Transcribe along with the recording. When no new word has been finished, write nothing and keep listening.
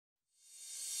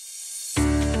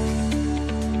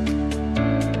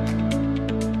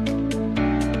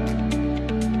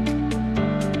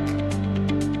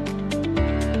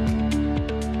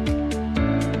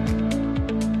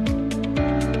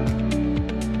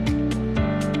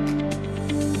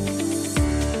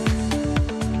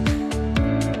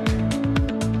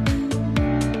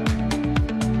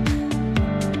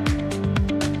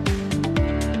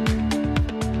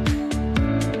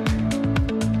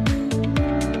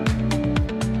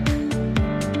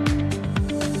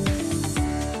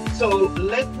So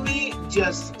let me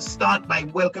just start by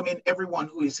welcoming everyone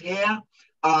who is here.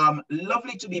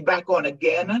 Lovely to be back on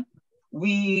again.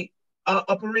 We are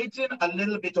operating a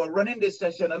little bit or running this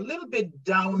session a little bit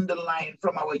down the line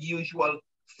from our usual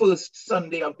first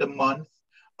Sunday of the month.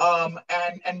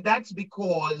 And that's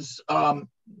because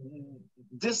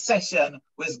this session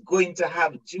was going to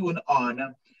have June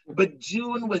on, but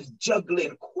June was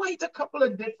juggling quite a couple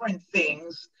of different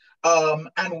things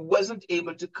and wasn't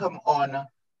able to come on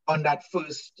that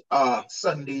first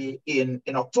Sunday in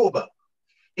October.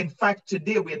 In fact,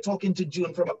 today we're talking to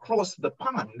June from across the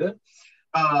pond.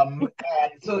 And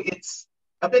so it's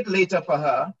a bit later for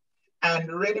her,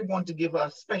 and really want to give her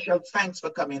special thanks for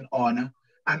coming on,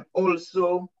 and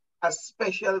also a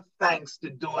special thanks to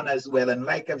Dawn as well. And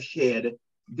like I've shared,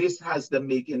 this has the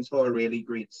makings for a really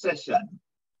great session.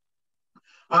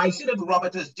 I see that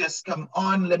Robert has just come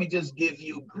on. Let me just give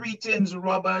you greetings,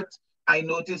 Robert. I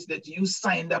noticed that you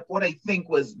signed up what I think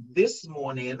was this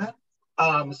morning.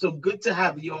 So good to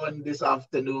have you on this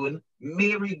afternoon.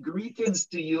 Mary, greetings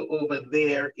to you over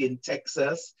there in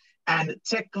Texas. And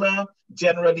Tekla,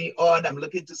 generally on. I'm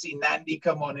looking to see Nandi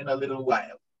come on in a little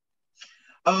while.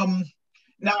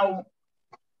 Now,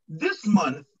 this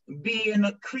month being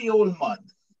Kwéyòl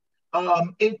Month,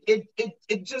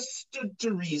 it just stood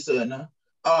to reason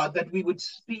that we would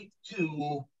speak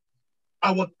to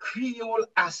our Creole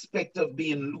aspect of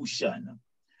being Lucian.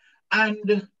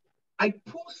 And I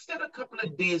posted a couple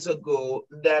of days ago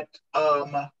that,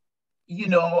 you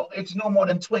know, it's no more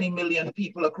than 20 million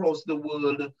people across the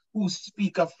world who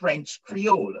speak a French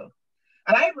Creole.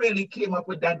 And I really came up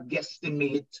with that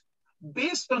guesstimate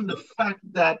based on the fact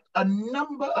that a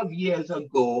number of years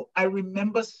ago, I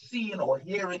remember seeing or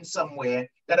hearing somewhere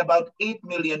that about 8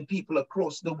 million people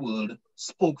across the world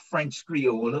spoke French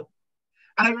Creole.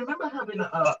 And I remember having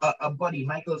a buddy,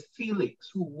 Michael Felix,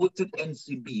 who worked at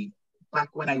NCB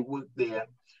back when I worked there,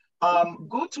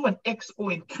 go to an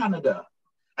expo in Canada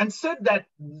and said that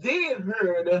they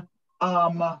heard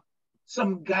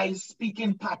some guys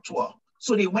speaking patois.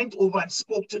 So they went over and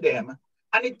spoke to them.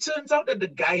 And it turns out that the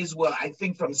guys were, I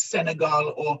think, from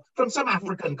Senegal or from some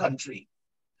African country.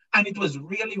 And it was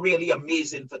really, really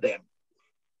amazing for them.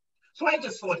 So I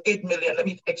just thought 8 million, let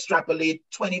me extrapolate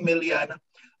 20 million.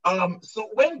 So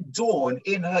when Dawn,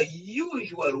 in her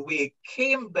usual way,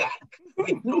 came back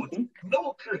with no,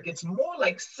 Kirk, it's more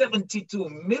like 72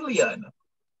 million.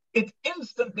 It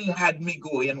instantly had me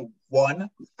going, one,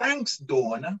 thanks,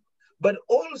 Dawn, but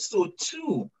also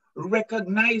two,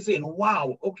 recognizing,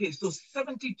 wow, okay, so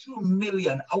 72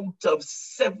 million out of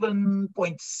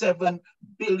 7.7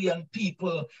 billion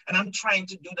people. And I'm trying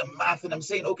to do the math and I'm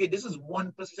saying, okay, this is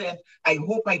 1%. I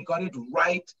hope I got it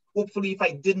right. Hopefully, if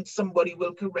I didn't, somebody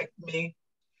will correct me.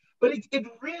 But it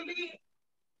really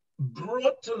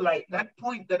brought to light that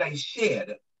point that I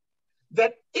shared,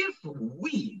 that if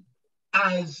we,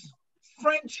 as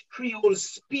French Creole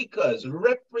speakers,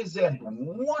 represent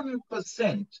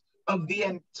 1% of the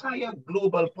entire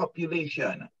global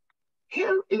population,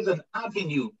 here is an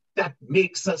avenue that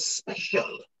makes us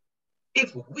special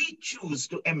if we choose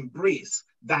to embrace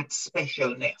that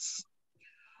specialness.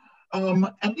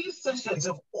 And these sessions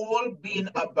have all been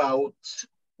about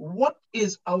what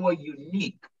is our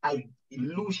unique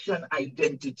Lucian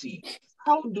identity?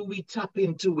 How do we tap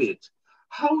into it?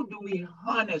 How do we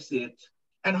harness it?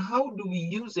 And how do we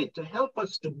use it to help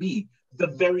us to be the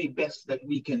very best that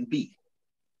we can be?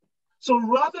 So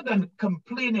rather than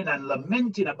complaining and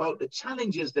lamenting about the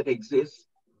challenges that exist,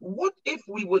 what if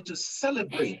we were to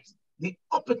celebrate the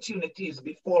opportunities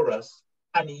before us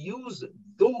and use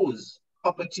those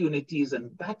opportunities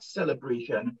and that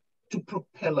celebration to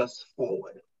propel us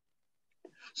forward?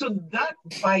 So that,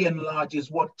 by and large,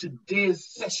 is what today's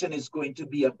session is going to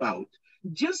be about.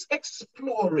 Just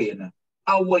exploring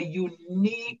our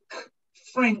unique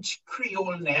French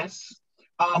Creoleness,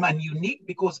 and unique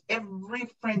because every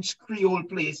French Creole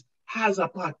place has a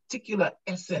particular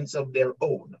essence of their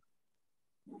own.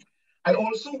 I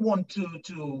also want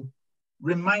to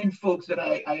remind folks that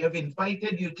I have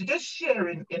invited you to just share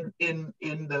in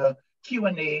the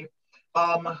Q&A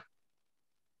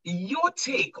your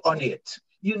take on it,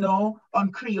 you know,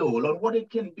 on Creole, on what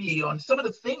it can be, on some of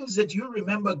the things that you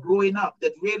remember growing up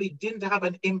that really didn't have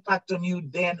an impact on you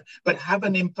then, but have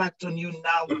an impact on you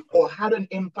now, or had an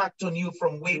impact on you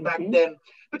from way back then.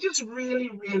 But it's really,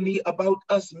 really about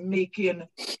us making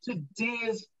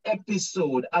today's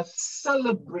episode a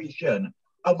celebration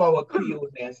of our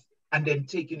Creoleness and then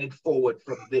taking it forward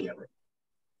from there.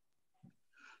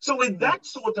 So with that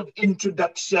sort of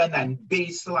introduction and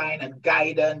baseline and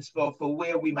guidance for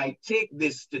where we might take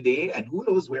this today, and who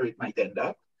knows where it might end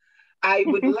up, I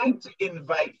would like to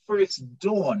invite first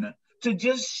Dawn to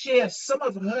just share some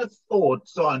of her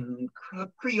thoughts on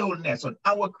Creoleness, on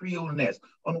our Creoleness,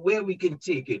 on where we can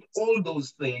take it, all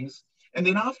those things. And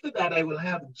then after that, I will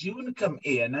have June come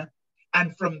in.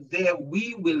 And from there,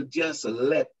 we will just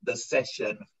let the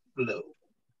session flow.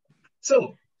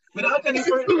 So without any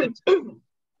further ado,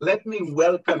 let me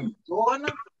welcome Dawn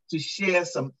to share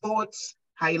some thoughts,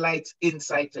 highlights,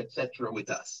 insights, etc. with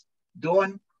us.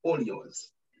 Dawn, all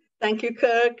yours. Thank you,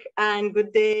 Kirk, and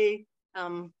good day.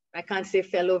 I can't say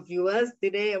fellow viewers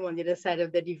today. I'm on the other side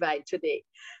of the divide today.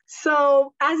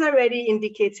 So as already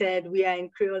indicated, we are in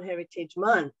Creole Heritage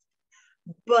Month,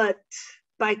 but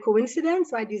by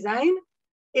coincidence, by design,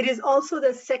 it is also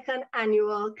the second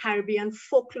annual Caribbean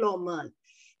Folklore Month.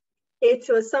 It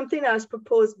was something that was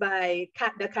proposed by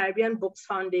the Caribbean Books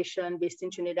Foundation based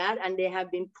in Trinidad, and they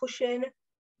have been pushing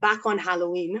back on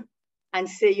Halloween and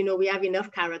say, you know, we have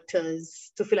enough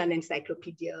characters to fill an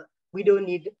encyclopedia. We don't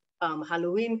need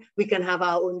Halloween. We can have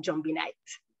our own zombie night.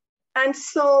 And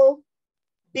so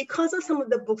because of some of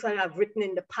the books that I've written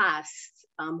in the past,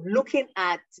 looking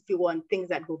at, if you want, things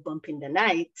that go bump in the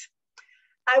night,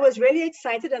 I was really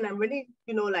excited, and I'm really,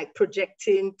 you know, like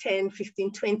projecting 10,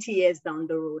 15, 20 years down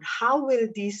the road. How will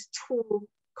these two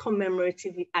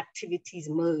commemorative activities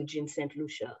merge in Saint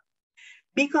Lucia?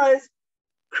 Because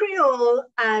Creole,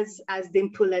 as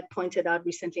Dame Paulette pointed out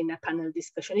recently in a panel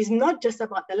discussion, is not just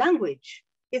about the language.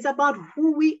 It's about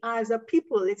who we are as a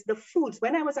people. It's the foods.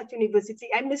 When I was at university,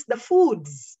 I missed the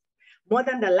foods more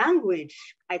than the language.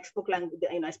 I spoke language,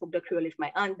 you know, I spoke the Creole with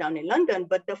my aunt down in London,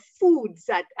 but the foods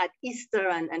at Easter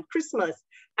and Christmas,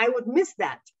 I would miss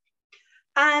that.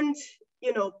 And,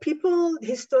 you know,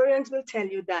 historians will tell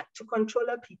you that to control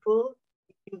a people,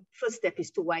 the first step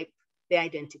is to wipe their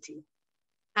identity.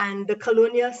 And the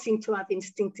colonials seem to have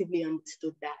instinctively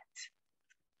understood that.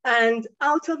 And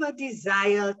out of a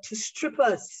desire to strip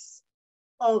us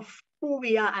of who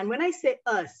we are, and when I say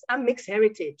us, I'm mixed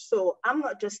heritage. So I'm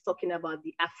not just talking about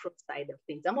the Afro side of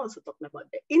things. I'm also talking about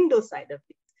the Indo side of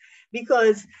things.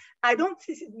 Because I don't,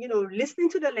 you know, listening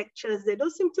to the lectures, there don't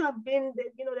seem to have been,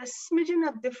 you know, there's a smidgen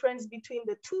of difference between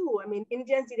the two. I mean,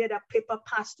 Indians needed a paper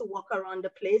pass to walk around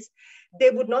the place.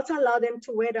 They would not allow them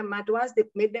to wear the madwas. They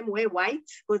made them wear white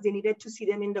because they needed to see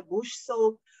them in the bush.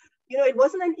 So, you know, it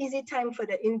wasn't an easy time for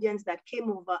the Indians that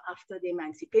came over after the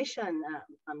emancipation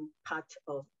part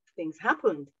of things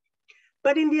happened.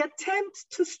 But in the attempt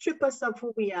to strip us of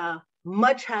who we are,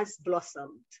 much has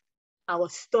blossomed. Our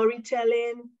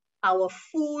storytelling, our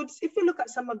foods. If you look at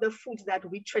some of the foods that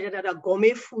we treasure that are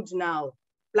gourmet foods now,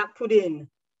 black pudding,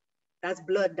 that's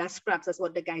blood, that's scraps, that's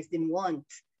what the guys didn't want.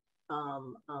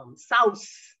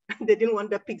 Sauce, they didn't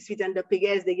want the pig's feet and the pig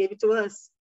ears, they gave it to us.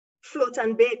 Float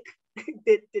and bake,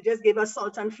 they just gave us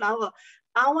salt and flour.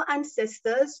 Our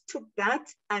ancestors took that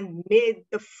and made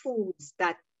the foods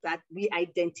that we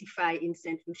identify in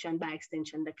Saint Lucian, by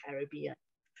extension, the Caribbean.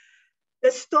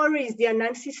 The stories, the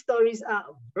Anansi stories are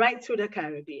right through the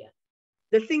Caribbean.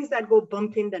 The things that go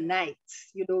bump in the night,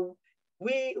 you know,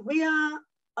 we are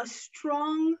a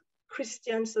strong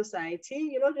Christian society.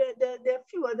 You know, there are a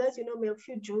few others, you know, a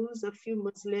few Jews, a few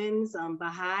Muslims,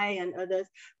 Baha'i and others,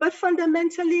 but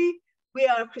fundamentally, we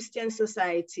are a Christian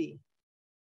society.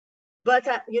 But,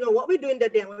 you know, what we do in the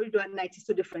day and what we do at night is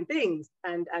two different things.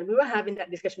 And we were having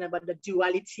that discussion about the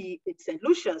duality in St.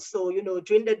 Lucia. So, you know,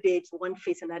 during the day, it's one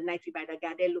face, and at night, we by the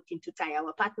garden looking to tie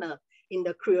our partner. In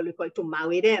the Creole, we call it to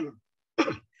marry them.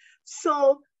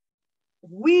 So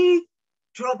we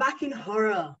draw back in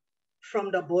horror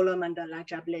from the Bolam and the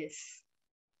Lajables.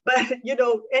 But, you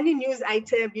know, any news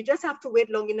item, you just have to wait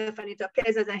long enough and it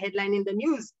appears as a headline in the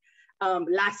news.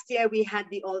 Last year, we had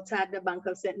the altar at the Bank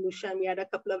of Saint Lucian. We had a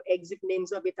couple of exit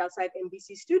names of it outside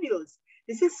NBC studios.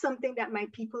 This is something that my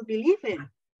people believe in.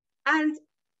 And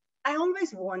I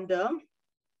always wonder,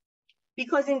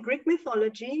 because in Greek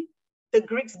mythology, the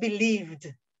Greeks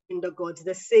believed in the gods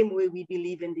the same way we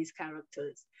believe in these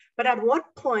characters. But at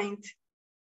what point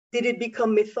did it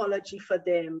become mythology for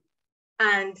them?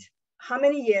 And how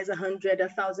many years, 100,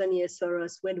 1,000 years for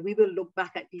us, when we will look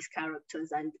back at these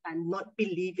characters and not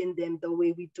believe in them the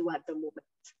way we do at the moment?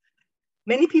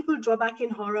 Many people draw back in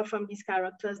horror from these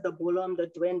characters, the Bolam, the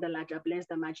Dwen, the Lajables,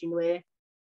 the Majinwe.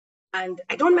 And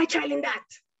I don't want my child in that.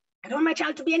 I don't want my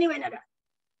child to be anywhere near that.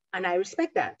 And I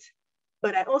respect that.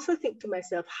 But I also think to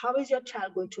myself, how is your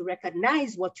child going to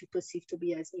recognize what you perceive to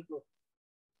be as evil?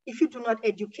 If you do not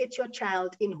educate your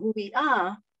child in who we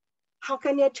are, how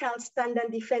can your child stand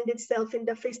and defend itself in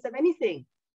the face of anything?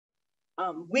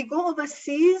 We go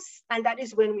overseas, and that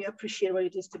is when we appreciate what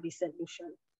it is to be Saint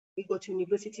Lucian. We go to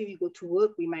university, we go to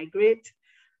work, we migrate.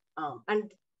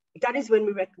 And that is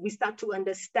when we start to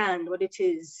understand what it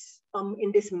is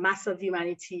in this mass of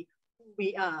humanity, who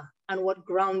we are and what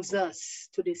grounds us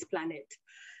to this planet.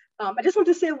 I just want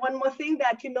to say one more thing,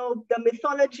 that, you know, the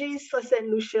mythologies for Saint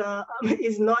Lucia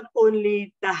is not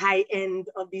only the high end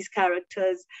of these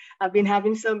characters. I've been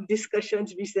having some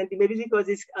discussions recently, maybe because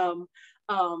it's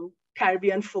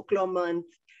Caribbean Folklore Month.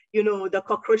 You know, the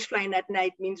cockroach flying at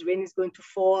night means rain is going to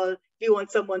fall. If you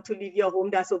want someone to leave your home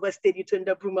that's overstayed, you turn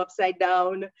the broom upside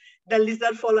down. The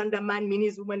lizard fall on the man means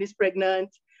his woman is pregnant.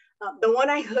 The one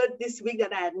I heard this week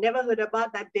that I had never heard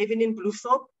about, that bathing in blue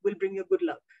soap will bring you good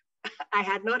luck. I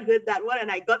had not heard that one,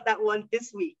 and I got that one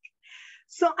this week.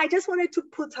 So I just wanted to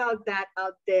put out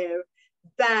there,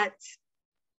 that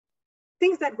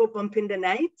things that go bump in the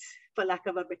night, for lack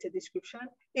of a better description,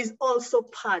 is also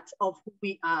part of who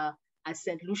we are as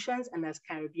Saint Lucians and as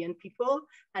Caribbean people.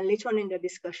 And later on in the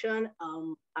discussion,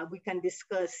 we can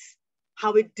discuss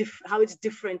how it's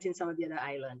different in some of the other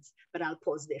islands, but I'll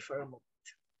pause there for a moment.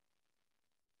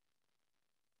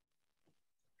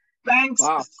 Thanks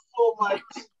so much,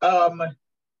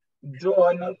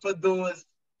 Dawn, for those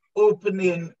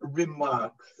opening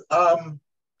remarks and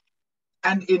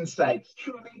insights.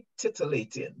 Truly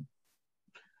titillating.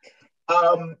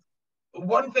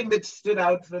 One thing that stood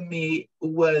out for me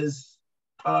was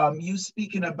you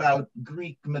speaking about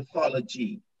Greek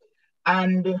mythology.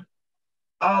 And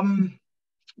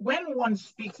when one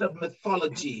speaks of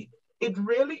mythology, it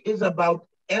really is about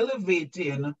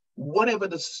elevating whatever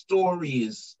the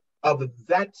stories of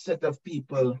that set of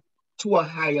people to a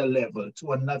higher level,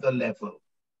 to another level.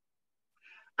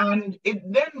 And it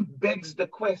then begs the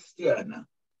question,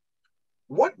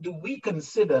 what do we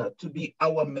consider to be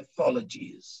our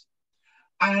mythologies?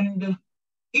 And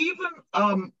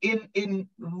even in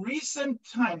recent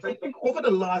times, I think over the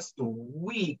last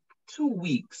week, 2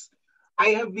 weeks, I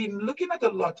have been looking at a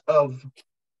lot of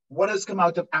what has come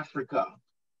out of Africa.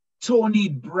 Tony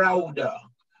Browder.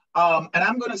 And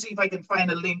I'm going to see if I can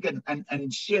find a link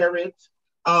and share it.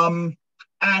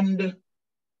 And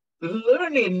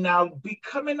learning now,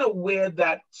 becoming aware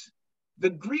that the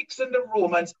Greeks and the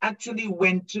Romans actually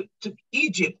went to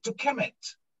Egypt, to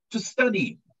Kemet, to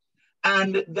study.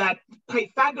 And that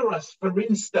Pythagoras, for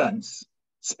instance,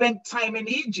 spent time in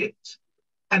Egypt.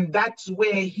 And that's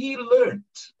where he learned.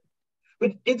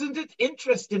 But isn't it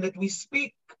interesting that we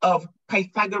speak of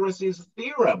Pythagoras'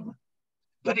 theorem,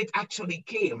 but it actually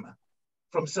came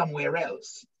from somewhere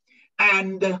else?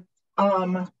 And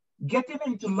getting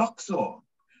into Luxor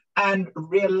and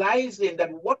realizing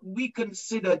that what we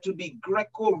consider to be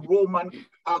Greco-Roman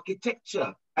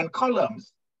architecture and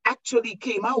columns actually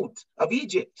came out of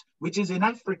Egypt, which is in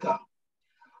Africa.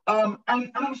 And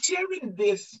I'm sharing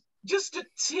this just to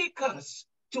take us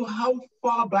to how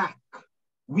far back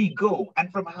we go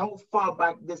and from how far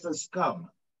back this has come.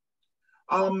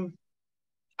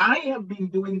 I have been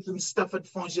doing some stuff at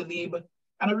Fongelib,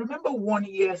 and I remember one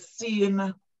year seeing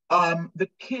the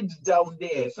kids down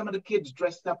there, some of the kids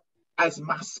dressed up as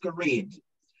masquerade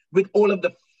with all of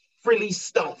the frilly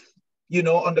stuff, you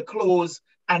know, on the clothes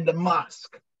and the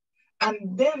mask.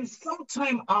 And then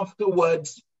sometime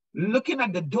afterwards, looking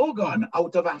at the Dogon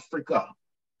out of Africa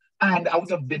and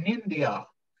out of Benin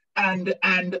and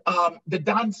the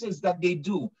dances that they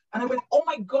do. And I went, oh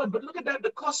my God, but look at that,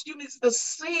 the costume is the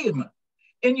same.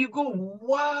 And you go,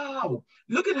 wow,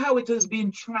 look at how it has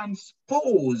been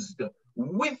transposed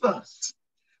with us.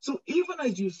 So even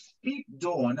as you speak,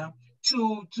 Dawn,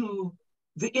 to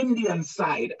the Indian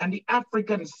side and the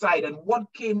African side and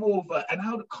what came over and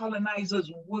how the colonizers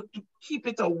worked to keep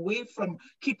us away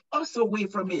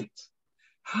from it,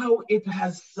 how it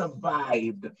has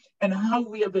survived and how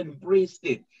we have embraced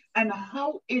it and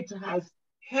how it has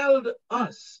held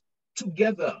us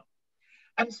together.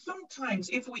 And sometimes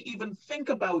if we even think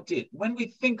about it, when we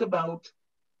think about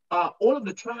all of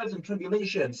the trials and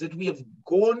tribulations that we have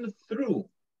gone through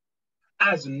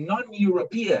as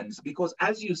non-Europeans, because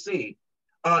as you say,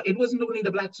 it wasn't only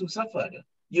the Blacks who suffered,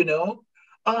 you know.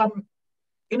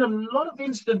 In a lot of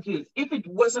instances, if it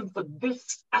wasn't for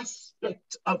this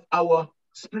aspect of our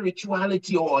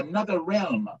spirituality or another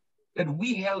realm that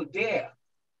we held there,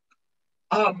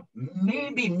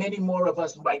 maybe many more of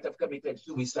us might have committed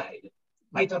suicide,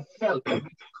 might have felt that we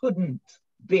couldn't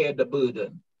bear the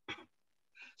burden.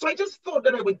 So I just thought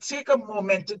that I would take a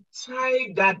moment to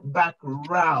tie that back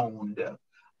round.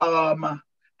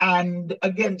 And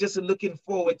again, just looking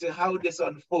forward to how this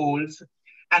unfolds.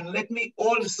 And let me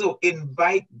also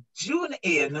invite June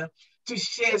in to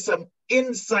share some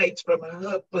insights from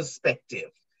her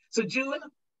perspective. So June,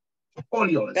 all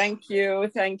yours. Thank you,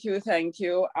 thank you, thank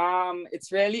you.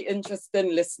 It's really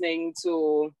interesting listening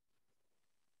to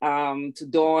to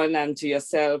Dawn and to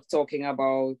yourself, talking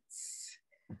about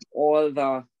all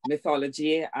the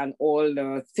mythology and all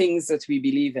the things that we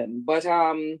believe in. But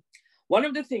one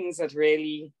of the things that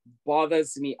really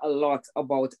bothers me a lot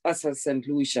about us as Saint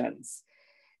Lucians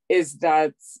is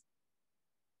that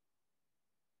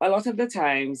a lot of the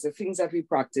times, the things that we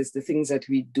practice, the things that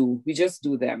we do, we just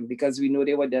do them because we know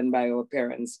they were done by our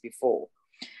parents before.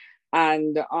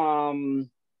 And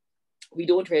we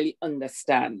don't really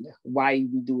understand why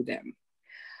we do them.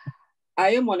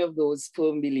 I am one of those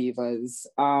firm believers.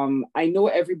 I know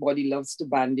everybody loves to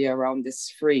bandy around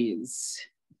this phrase,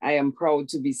 I am proud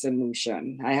to be Saint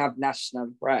Lucian. I have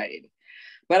national pride.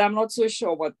 But I'm not so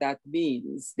sure what that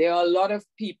means. There are a lot of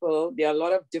people, there are a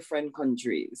lot of different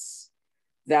countries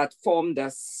that formed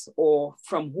us, or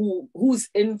from whose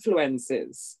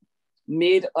influences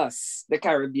made us the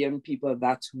Caribbean people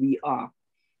that we are,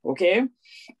 okay?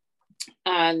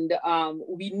 And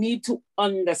we need to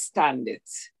understand it.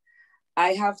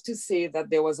 I have to say that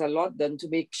there was a lot done to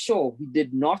make sure we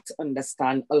did not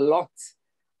understand a lot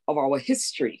of our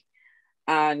history.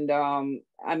 And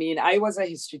I mean, I was a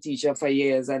history teacher for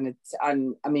years, and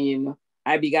I mean,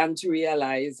 I began to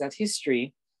realize that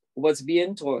history was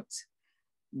being taught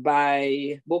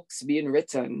by books being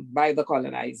written by the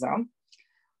colonizer.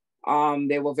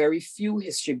 There were very few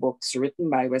history books written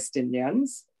by West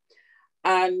Indians.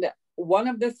 And one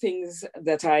of the things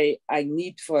that I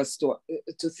need for us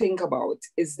to think about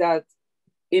is that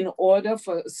in order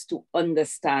for us to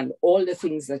understand all the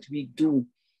things that we do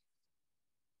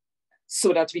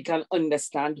so that we can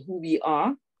understand who we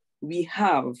are, we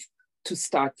have to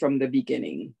start from the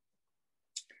beginning.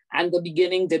 And the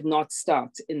beginning did not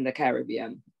start in the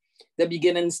Caribbean. The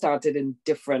beginning started in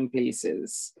different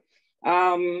places.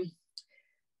 When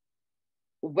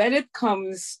it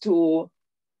comes to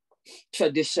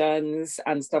traditions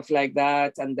and stuff like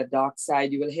that, and the dark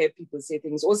side, you will hear people say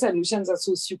things, oh, Saint Lucians are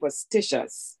so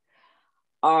superstitious.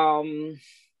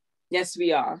 Yes,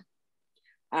 we are.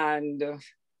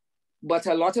 But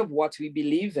a lot of what we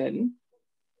believe in,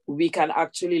 we can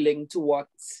actually link to what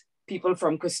people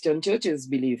from Christian churches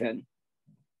believe in.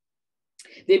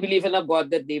 They believe in a God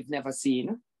that they've never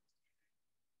seen.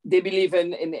 They believe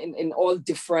in all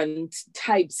different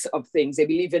types of things. They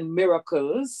believe in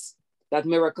miracles, that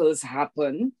miracles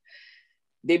happen.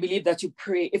 They believe that you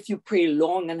pray, if you pray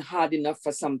long and hard enough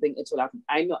for something, it will happen.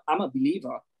 I'm a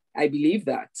believer. I believe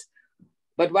that.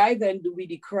 But why then do we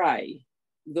decry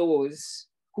those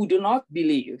who do not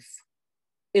believe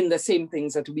in the same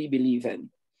things that we believe in?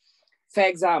 For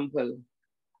example,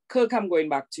 Kirk, I'm going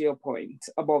back to your point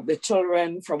about the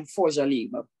children from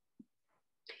Kwéyòl.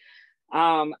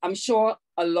 I'm sure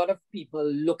a lot of people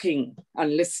looking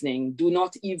and listening do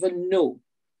not even know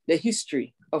the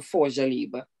history of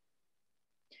Kwéyòl,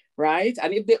 right?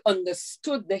 And if they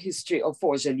understood the history of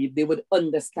Kwéyòl, they would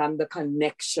understand the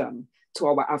connection to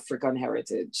our African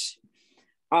heritage.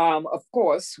 Of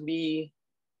course, we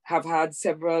have had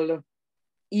several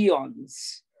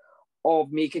eons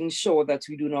of making sure that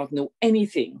we do not know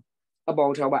anything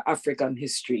about our African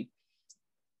history.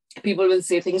 People will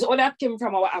say things, oh, that came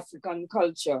from our African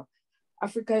culture.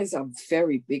 Africa is a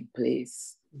very big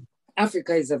place.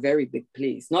 Africa is a very big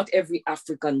place. Not every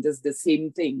African does the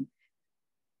same thing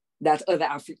that other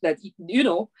African, you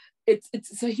know,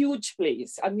 it's a huge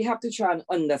place, and we have to try and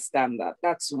understand that.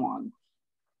 That's one.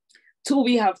 Two,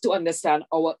 we have to understand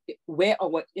where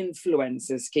our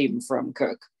influences came from,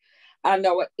 Kirk. And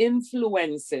our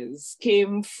influences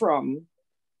came from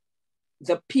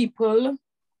the people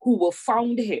who were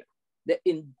found here, the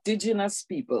indigenous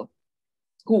people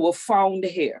who were found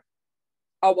here,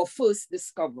 our first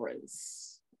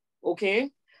discoverers,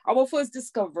 okay? Our first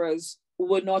discoverers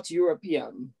were not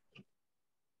European.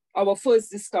 Our first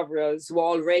discoverers were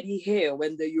already here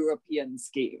when the Europeans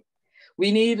came.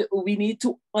 We need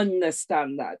to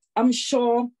understand that. I'm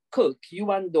sure, Kirk, you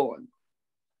and Dawn,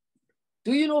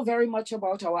 do you know very much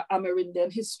about our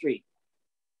Amerindian history?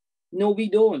 No, we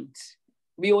don't.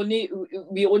 We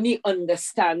only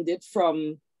understand it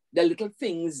from the little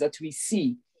things that we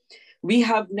see. We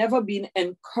have never been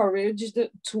encouraged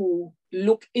to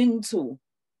look into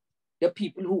the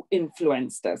people who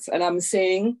influenced us. And I'm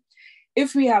saying,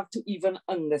 if we have to even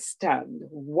understand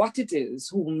what it is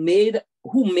who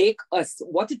make us,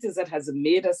 what it is that has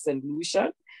made us Saint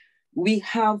Lucian, we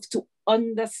have to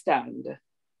understand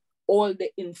all the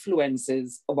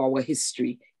influences of our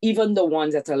history, even the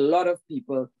ones that a lot of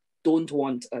people don't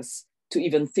want us to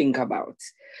even think about.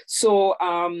 So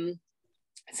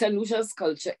Saint Lucia's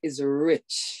culture is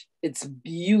rich, it's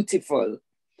beautiful.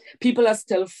 People are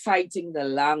still fighting the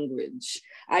language.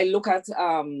 I look at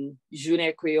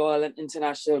Journée Kwéyòl and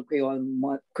International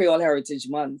Kwéyòl Heritage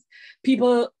Month.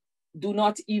 People do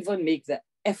not even make the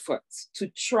effort to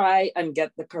try and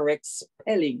get the correct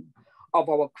spelling of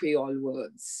our Creole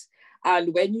words.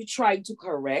 And when you try to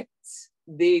correct,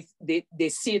 they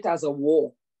see it as a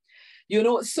war. You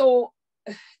know, so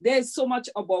there's so much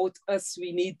about us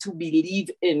we need to believe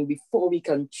in before we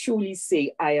can truly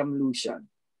say, I am Lucian.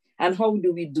 And how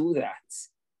do we do that?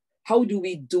 How do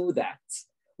we do that?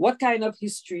 What kind of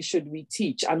history should we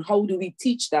teach? And how do we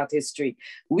teach that history?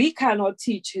 We cannot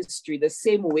teach history the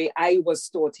same way I was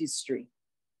taught history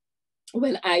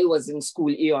when I was in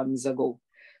school eons ago.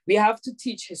 We have to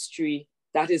teach history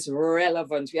that is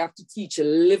relevant. We have to teach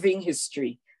living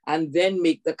history and then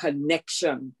make the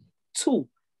connection to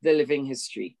the living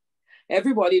history.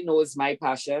 Everybody knows my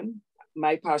passion.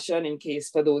 My passion, in case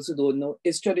for those who don't know,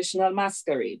 is traditional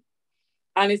masquerade.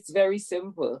 And it's very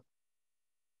simple.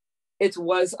 It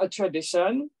was a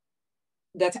tradition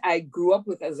that I grew up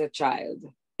with as a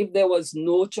child. If there was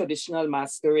no traditional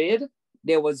masquerade,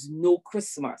 there was no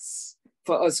Christmas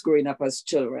for us growing up as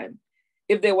children.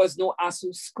 If there was no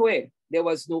Asu Square, there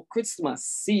was no Christmas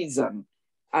season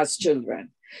as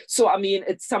children. So, I mean,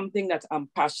 it's something that I'm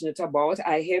passionate about.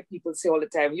 I hear people say all the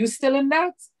time, you still in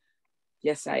that?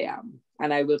 Yes, I am.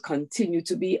 And I will continue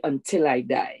to be until I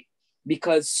die.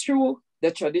 Because through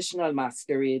the traditional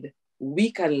masquerade,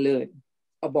 we can learn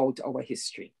about our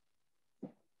history.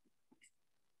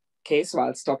 Okay, so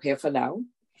I'll stop here for now.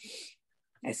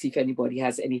 I see if anybody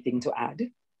has anything to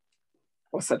add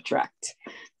or subtract.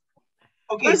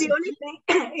 Okay. Well, the only thing,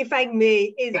 if I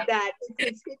may, is that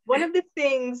it's one of the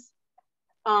things,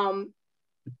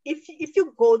 if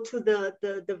you go to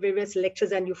the various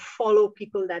lectures and you follow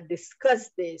people that discuss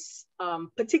this,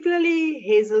 particularly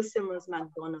Hazel Simmons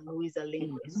McDonald, who is a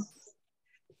linguist,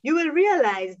 you will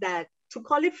realize that to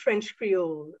call it French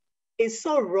Creole is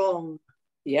so wrong.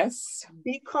 Yes.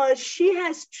 Because she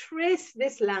has traced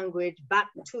this language back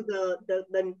to the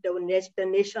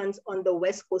nations on the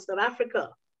west coast of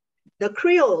Africa, the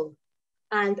Creole.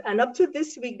 And up to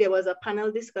this week, there was a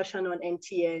panel discussion on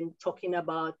NTN talking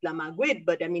about La Magouid,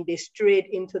 but I mean, they strayed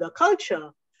into the culture.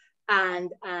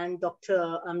 And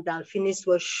Dr. Dalfinis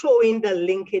was showing the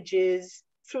linkages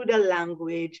through the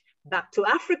language back to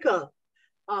Africa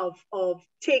of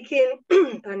taking,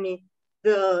 I mean,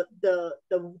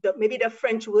 maybe the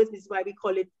French words is why we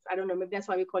call it, I don't know, maybe that's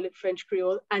why we call it French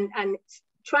Creole, and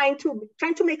trying to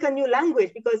make a new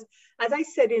language, because as I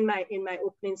said in my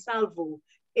opening salvo,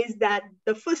 is that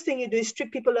the first thing you do is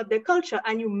strip people of their culture,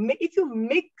 and if you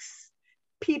mix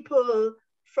people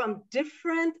from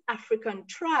different African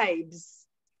tribes,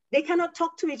 they cannot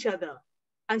talk to each other.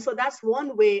 And so that's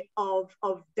one way of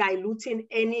diluting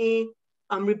any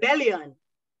rebellion.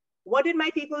 What did my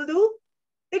people do?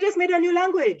 They just made a new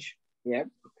language. Yeah.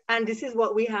 And this is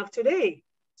what we have today.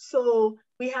 So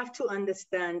we have to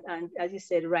understand, and as you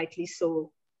said, rightly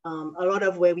so, a lot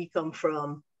of where we come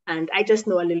from. And I just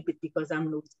know a little bit because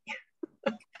I'm nosy.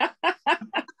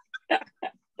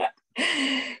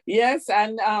 Yes,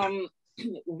 and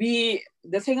the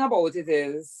thing about it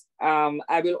is,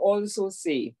 I will also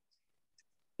say,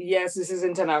 yes, this is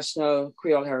International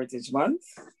Creole Heritage Month,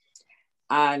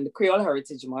 and Creole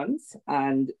Heritage Month,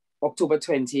 and October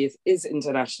 20th is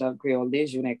International Creole Day,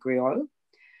 Journée Kwéyòl.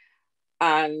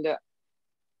 And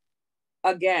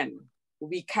again,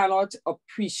 we cannot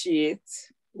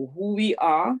appreciate who we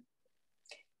are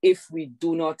if we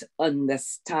do not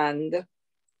understand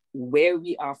where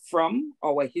we are from,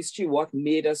 our history, what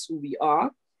made us who we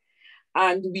are.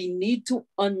 And we need to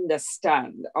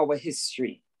understand our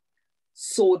history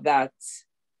so that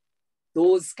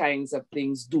those kinds of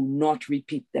things do not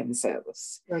repeat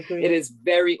themselves. Okay. It is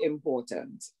very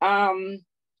important.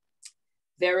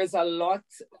 There is a lot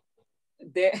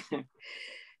there.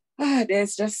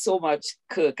 There's just so much,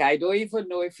 Kirk. I don't even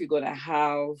know if you're going to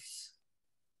have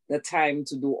the time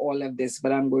to do all of this,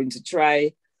 but I'm going to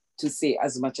try to say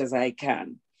as much as I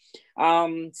can.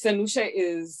 Saint Lucia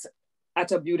is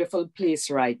at a beautiful place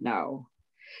right now.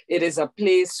 It is a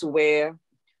place where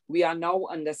we are now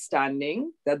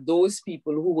understanding that those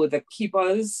people who were the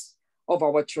keepers of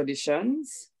our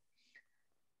traditions,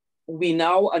 we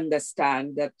now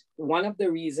understand that one of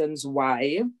the reasons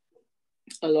why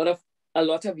a lot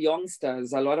of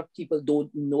youngsters, a lot of people don't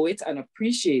know it and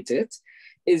appreciate it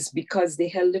is because they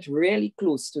held it really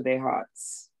close to their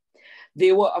hearts.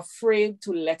 They were afraid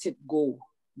to let it go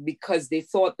because they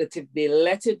thought that if they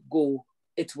let it go,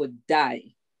 it would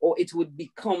die or it would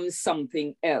become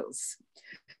something else.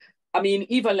 I mean,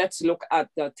 even let's look at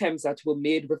the attempts that were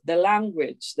made with the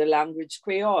language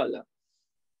Creole.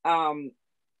 the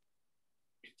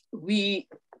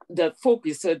Folk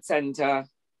Research Center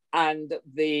and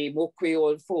the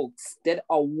Kwéyòl folks did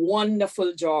a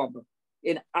wonderful job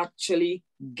in actually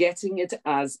getting it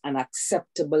as an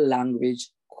acceptable language,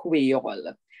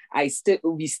 Kwéyòl.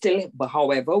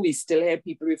 However, we still hear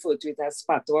people refer to it as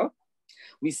patois.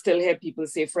 We still hear people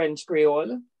say French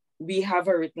Creole. We have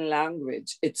a written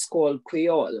language. It's called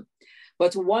Kwéyòl.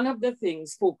 But one of the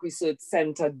things Folk Research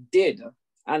Center did,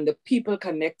 and the people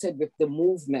connected with the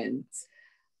movement,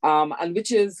 and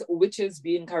which is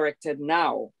being corrected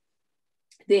now,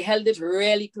 they held it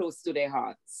really close to their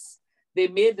hearts. They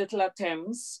made little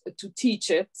attempts to teach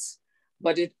it,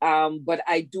 but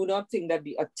I do not think that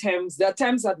the attempts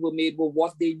that were made were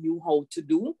what they knew how to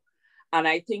do. And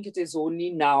I think it is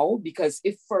only now, because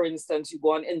if, for instance, you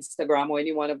go on Instagram or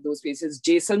any one of those places,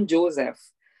 Jason Joseph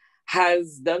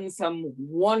has done some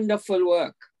wonderful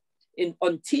work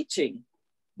on teaching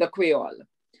the Kwéyòl,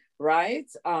 right?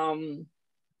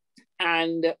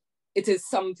 And it is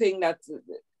something that,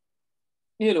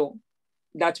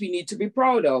 that we need to be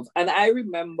proud of. And I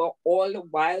remember all the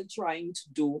while trying to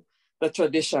do the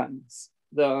traditions,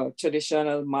 the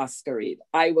traditional masquerade,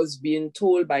 I was being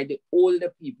told by the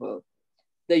older people,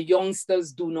 the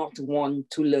youngsters do not want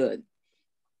to learn.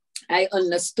 I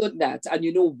understood that. And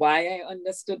you know why I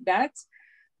understood that?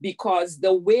 Because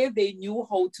the way they knew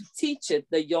how to teach it,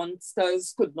 the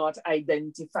youngsters could not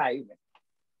identify with.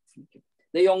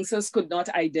 The youngsters could not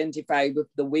identify with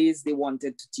the ways they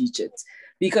wanted to teach it,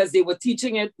 because they were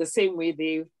teaching it the same way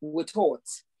they were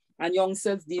taught. And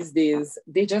youngsters these days,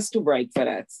 they're just too bright for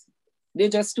that. They're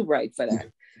just too bright for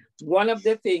that. One of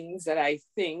the things that I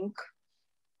think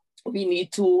we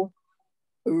need to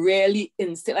really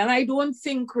instill, and I don't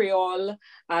think Creole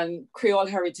and Creole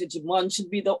Heritage Month should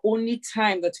be the only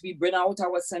time that we bring out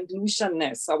our Saint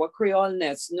Lucianness, our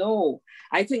Kwéyòlness. No,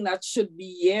 I think that should be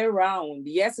year round.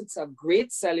 Yes, it's a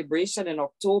great celebration in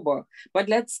October, but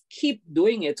let's keep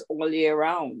doing it all year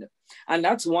round. And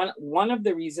that's one of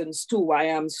the reasons too why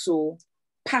I'm so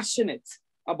passionate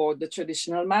about the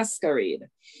traditional masquerade.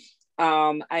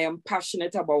 I am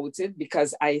passionate about it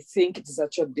because I think it is a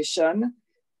tradition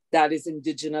that is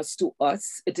indigenous to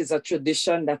us. It is a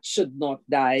tradition that should not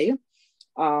die.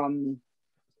 And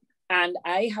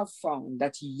I have found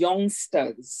that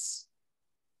youngsters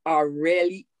are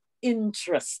really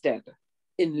interested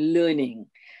in learning.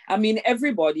 I mean,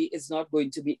 everybody is not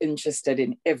going to be interested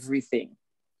in everything,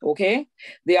 okay?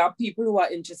 There are people who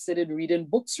are interested in reading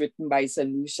books written by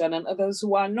Saint Lucian and others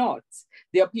who are not.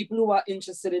 There are people who are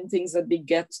interested in things that they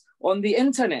get on the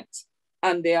internet,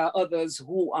 and there are others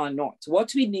who are not.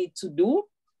 What we need to do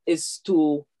is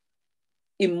to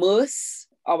immerse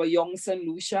our young Saint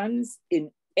Lucians in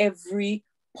every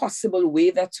possible way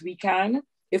that we can.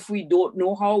 If we don't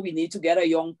know how, we need to get a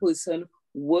young person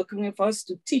working with us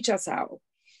to teach us how,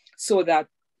 so that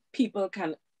people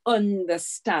can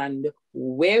understand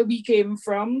where we came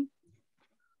from,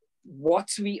 what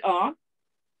we are,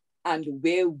 and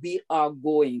where we are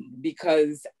going.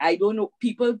 Because I don't know,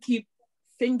 people keep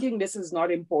thinking this is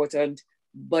not important,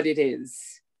 but it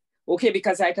is. Okay,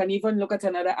 because I can even look at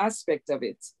another aspect of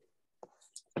it.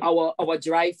 Our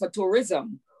drive for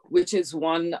tourism, which is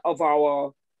one of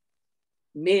our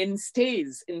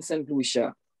mainstays in St.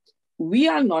 Lucia. We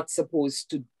are not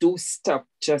supposed to do stuff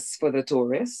just for the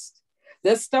tourists.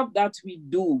 The stuff that we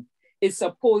do is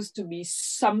supposed to be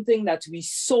something that we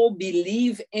so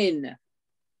believe in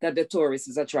that the tourist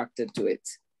is attracted to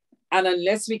it. And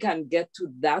unless we can get to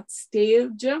that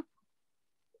stage,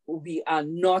 we are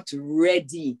not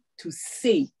ready to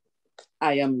say,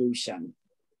 I am Lucian.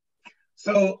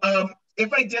 So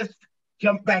if I just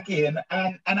jump back in,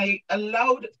 and I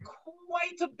allowed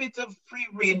quite a bit of free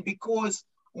rein because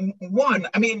one,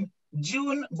 I mean,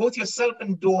 June, both yourself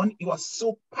and Dawn, you are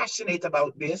so passionate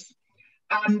about this.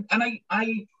 And I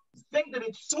think that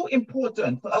it's so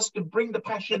important for us to bring the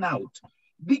passion out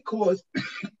because,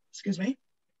 excuse me,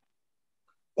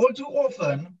 all too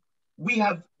often we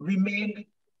have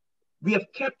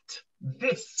kept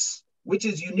this, which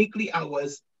is uniquely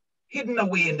ours, hidden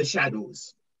away in the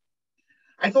shadows.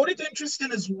 I thought it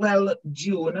interesting as well,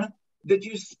 June, that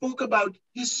you spoke about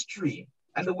history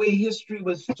and the way history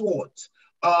was taught,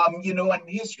 and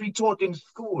history taught in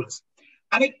schools.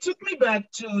 And it took me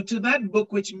back to that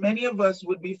book, which many of us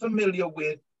would be familiar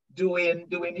with,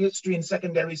 doing history in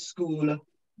secondary school,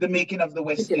 The Making of the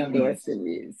West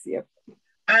Indies. Yep.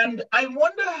 And I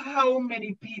wonder how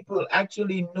many people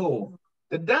actually know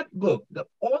that book, the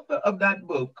author of that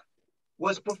book,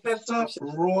 was Professor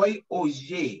Roy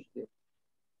Auger,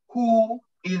 who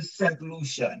is Saint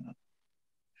Lucian.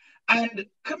 And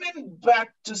coming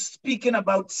back to speaking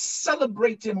about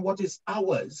celebrating what is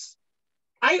ours,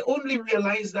 I only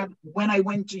realized that when I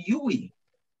went to UWI,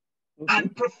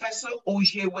 and Professor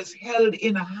Auger was held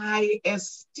in high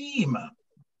esteem.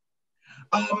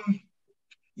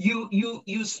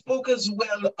 You spoke as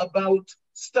well about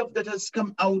stuff that has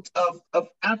come out of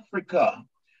Africa,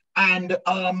 and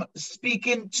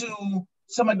speaking to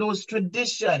some of those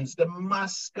traditions, the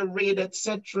masquerade,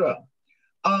 etc.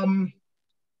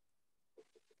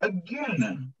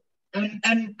 Again,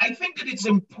 and I think that it's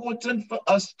important for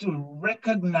us to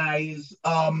recognize,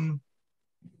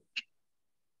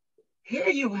 here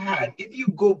you had, if you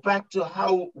go back to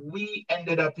how we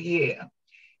ended up here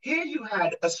you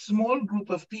had a small group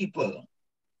of people,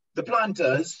 the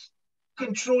planters,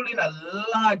 controlling a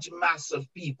large mass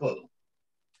of people.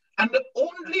 And the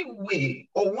only way,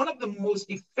 or one of the most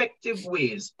effective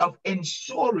ways of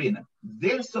ensuring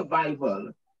their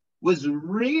survival, was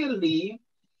really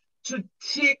to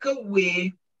take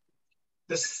away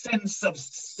the sense of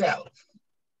self.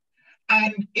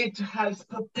 And it has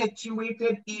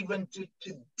perpetuated even to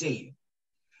today.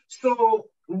 So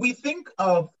we think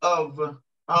of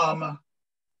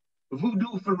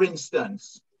voodoo, for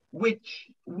instance, which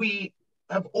we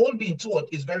have all been taught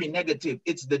is very negative.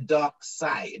 It's the dark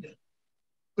side.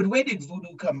 But where did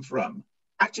voodoo come from?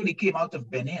 Actually came out of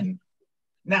Benin.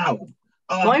 Now,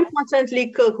 more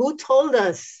importantly, Kirk, who told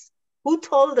us? Who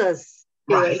told us?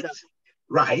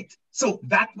 Right. So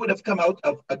that would have come out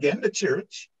of, again, the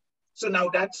church. So now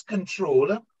that's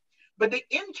control. But the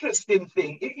interesting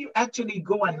thing, if you actually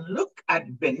go and look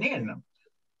at Benin,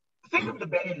 think of the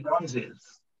Benin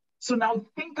bronzes. So now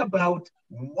think about,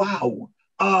 wow,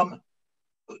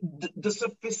 the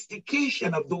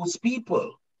sophistication of those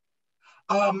people.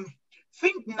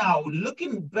 Think now,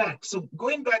 looking back, so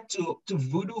going back to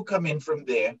voodoo coming from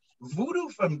there, voodoo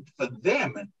for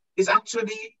them is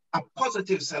actually a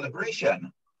positive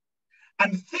celebration.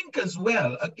 And think as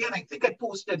well, again, I think I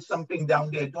posted something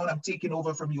down there. Dawn, I'm taking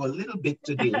over from you a little bit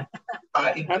today.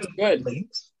 That's good.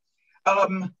 Links.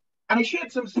 And I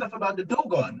shared some stuff about the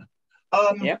Dogon.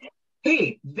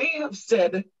 Hey, they have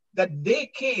said that they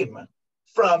came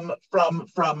from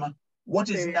what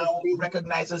is now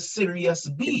recognized as Sirius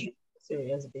B.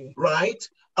 Sirius B. Right?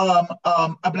 A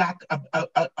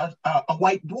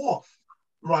white dwarf,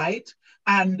 right?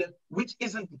 And which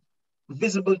isn't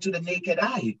visible to the naked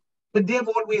eye, but they've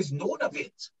always known of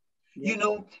it. You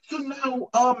know, so now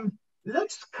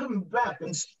let's come back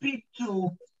and speak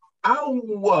to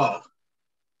our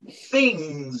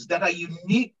things that are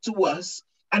unique to us.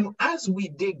 And as we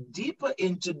dig deeper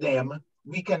into them,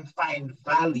 we can find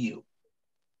value.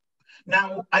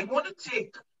 Now, I want to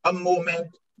take a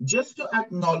moment just to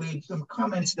acknowledge some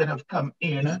comments that have come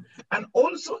in and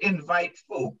also invite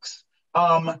folks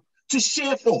to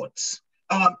share thoughts.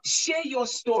 Share your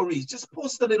stories, just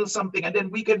post a little something and then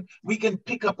we can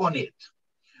pick up on it.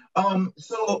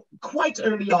 So quite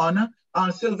early on,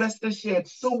 Sylvester shared,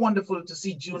 so wonderful to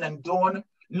see June and Dawn.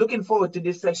 Looking forward to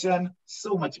this session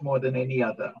so much more than any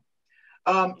other.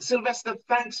 Sylvester,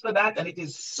 thanks for that. And it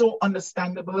is so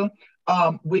understandable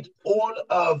with all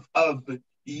of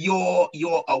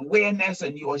your awareness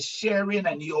and your sharing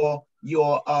and your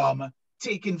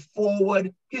taking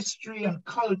forward history and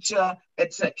culture,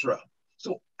 etc.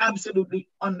 So absolutely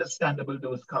understandable,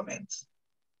 those comments.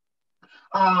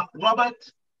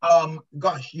 Robert,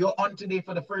 gosh, you're on today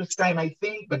for the first time, I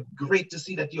think, but great to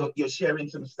see that you're sharing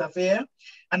some stuff here.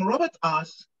 And Robert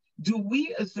asks, do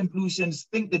we as Saint Lucians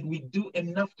think that we do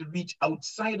enough to reach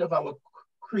outside of our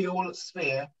Creole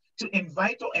sphere to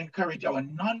invite or encourage our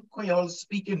non-Creole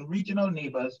speaking regional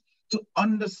neighbors to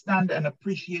understand and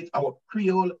appreciate our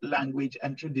Creole language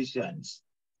and traditions?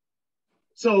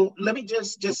 So let me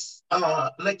just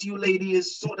let you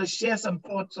ladies sort of share some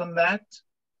thoughts on that.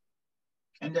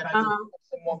 And then I can put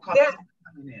some more comments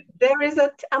coming in. There is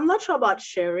I'm not sure about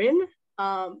sharing.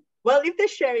 Well, if they're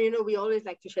sharing, you know, we always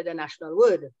like to share the national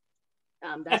word.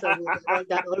 That's a word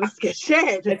that always gets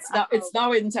shared. It's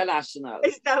now international.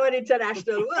 It's now an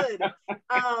international word.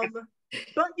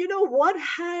 But you know what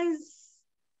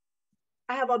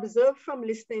I have observed from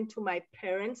listening to my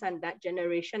parents and that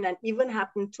generation, and even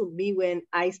happened to me when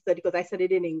I studied, because I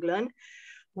studied in England,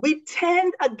 we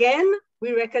tend, again,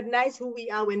 we recognize who we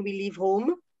are when we leave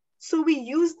home. So we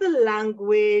use the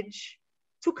language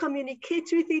to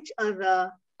communicate with each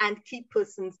other and keep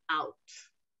persons out.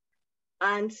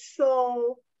 And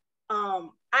so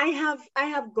I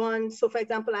have gone, so for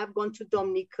example, I've gone to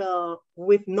Dominica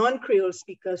with non-Creole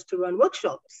speakers to run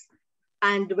workshops.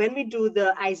 And when we do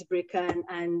the icebreaker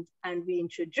and we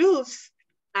introduce,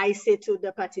 I say to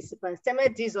the participants, "Tell me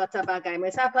this what about guy?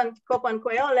 Must happen couple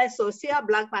Kwéyòlness so see a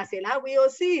black person we will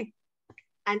see,"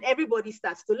 and everybody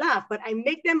starts to laugh. But I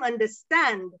make them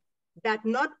understand that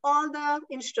not all the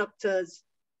instructors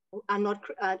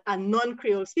are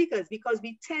non-Creole speakers, because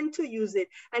we tend to use it,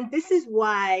 and this is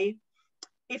why,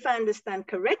 if I understand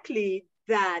correctly,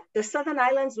 that the Southern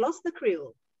Islands lost the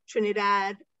Creole.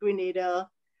 Trinidad, Grenada,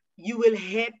 you will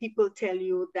hear people tell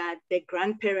you that their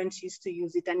grandparents used to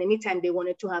use it, and anytime they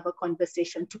wanted to have a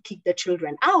conversation to keep the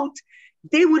children out,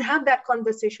 they would have that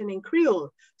conversation in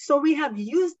Creole. So we have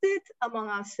used it among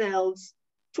ourselves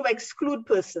to exclude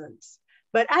persons.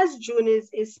 But as June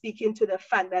is speaking to the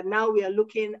fact that now we are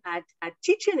looking at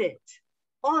teaching it,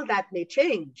 all that may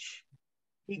change,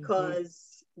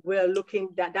 because we're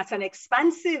looking that's an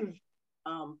expansive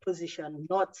position,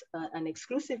 not an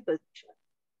exclusive position.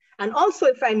 And also,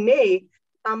 if I may,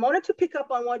 I wanted to pick up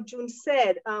on what June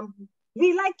said.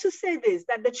 We like to say this,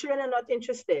 that the children are not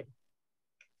interested.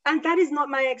 And that is not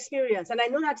my experience. And I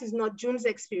know that is not June's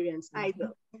experience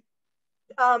either.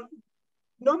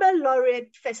 Nobel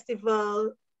Laureate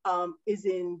Festival is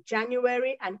in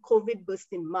January and COVID burst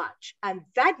in March. And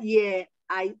that year,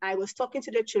 I was talking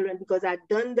to the children because I'd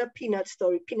done the Peanut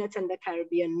story, Peanut and the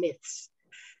Caribbean Myths.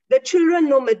 The children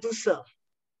know Medusa,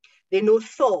 they know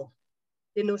Thor,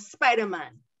 they know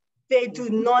Spider-Man. They do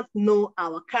not know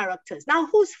our characters. Now,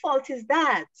 whose fault is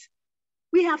that?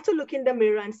 We have to look in the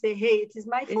mirror and say, hey, it is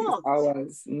my fault.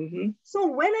 Ours. So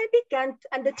when I began,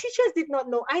 and the teachers did not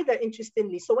know either,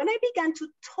 interestingly. So when I began to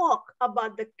talk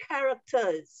about the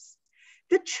characters,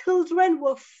 the children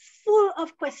were full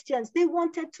of questions. They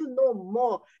wanted to know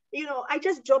more. You know, I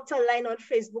just dropped a line on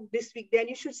Facebook this week there, and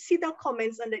you should see the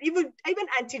comments on that. Even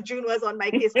Auntie June was on my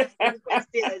case with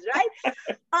questions,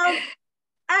 right?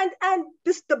 And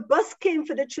the bus came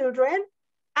for the children,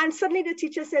 and suddenly the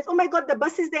teacher says, oh my God, the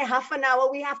bus is there half an hour,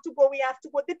 we have to go.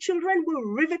 The children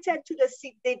were riveted to the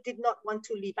seat. They did not want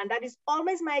to leave. And that is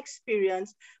always my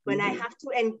experience when I have to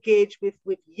engage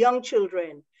with young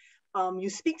children. You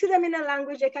speak to them in a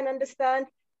language they can understand,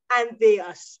 and they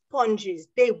are sponges.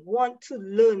 They want to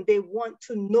learn, they want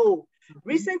to know.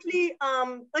 Recently,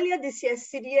 earlier this year,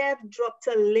 CDF dropped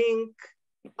a link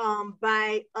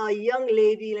by a young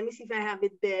lady, let me see if I have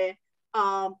it there,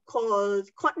 called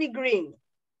Courtney Green.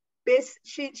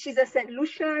 She's a Saint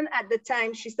Lucian at the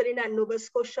time. She studied at Nova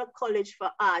Scotia College for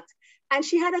Art. And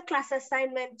she had a class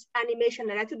assignment animation,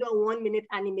 and I had to do a 1-minute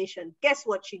animation. Guess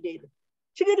what she did?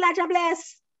 She did Laja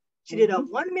Bless. She did a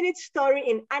 1-minute story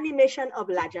in animation of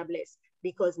Laja Bless,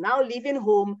 because now leaving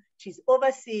home, she's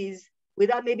overseas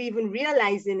without maybe even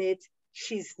realizing it.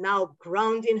 She's now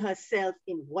grounding herself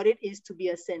in what it is to be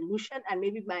a Saint Lucian, and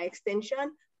maybe by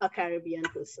extension, a Caribbean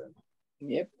person.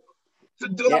 Yep. So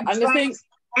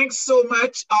thanks so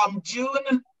much,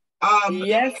 June. Let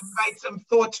me invite some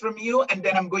thoughts from you, and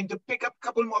then I'm going to pick up a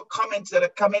couple more comments that are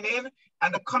coming in,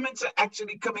 and the comments are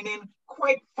actually coming in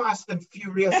quite fast and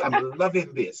furious. I'm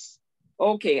loving this.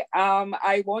 Okay,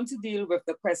 I want to deal with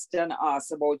the question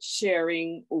asked about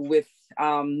sharing with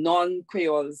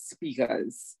non-Creole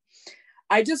speakers.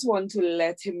 I just want to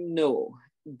let him know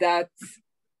that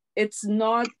it's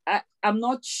not, I'm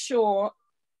not sure.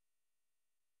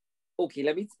 Okay,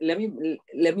 let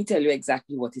me tell you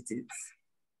exactly what it is.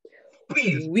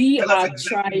 Please, we are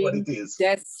exactly trying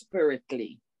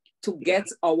desperately to get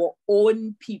our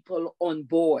own people on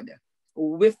board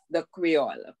with the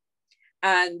Creole.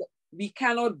 And we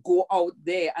cannot go out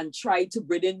there and try to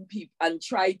bring in people and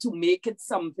try to make it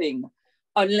something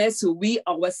unless we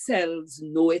ourselves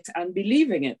know it and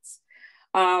believe in it.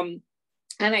 And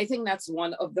I think that's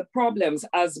one of the problems.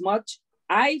 As much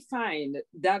I find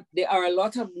that there are a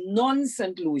lot of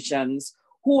non-Saint Lucians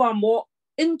who are more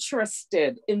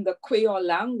interested in the Kwéyòl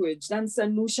language than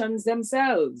Saint Lucians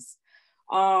themselves.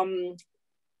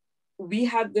 We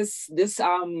had this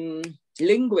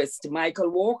linguist, Michael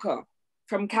Walker,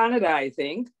 from Canada, I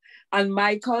think, and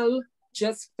Michael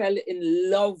just fell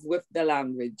in love with the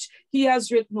language. He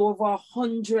has written over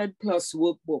 100+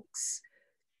 workbooks,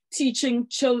 teaching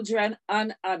children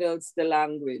and adults the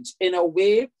language in a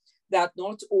way that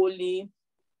not only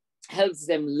helps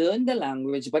them learn the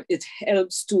language, but it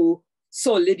helps to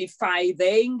solidify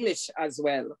their English as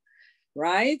well,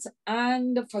 right?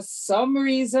 And for some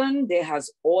reason, there has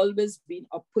always been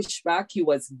a pushback. He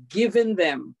was giving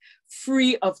them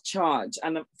free of charge.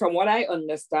 And from what I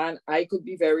understand, I could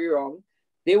be very wrong,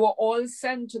 they were all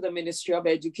sent to the Ministry of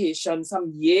Education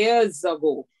some years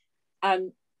ago,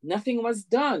 and nothing was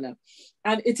done.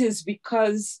 And it is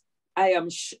because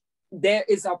there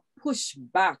is a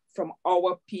pushback from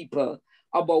our people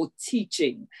about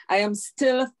teaching. I am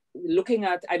still looking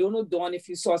at, I don't know, Dawn, if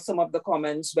you saw some of the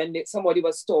comments when somebody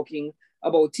was talking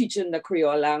about teaching the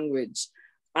Creole language.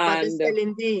 And the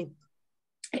spelling bee.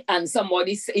 And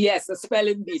somebody says, yes, the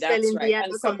spelling bee, that's right.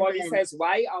 And somebody comment. says,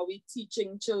 why are we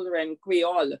teaching children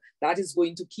Creole? That is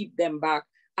going to keep them back.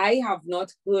 I have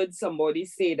not heard somebody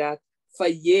say that for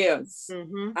years.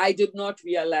 I did not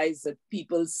realize that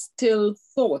people still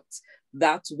thought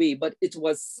that way, but it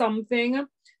was something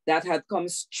that had come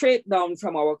straight down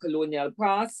from our colonial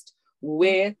past,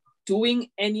 where doing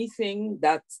anything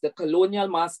that the colonial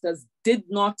masters did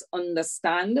not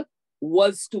understand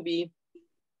was to be,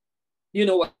 you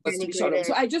know, was to be shut up.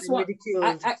 So I just want,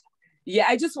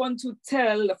 I just want to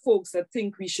tell the folks that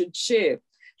think we should share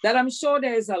that I'm sure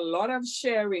there is a lot of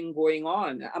sharing going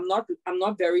on. I'm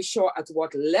not very sure at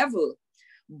what level,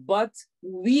 but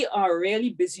we are really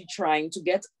busy trying to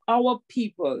get our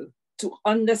people to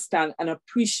understand and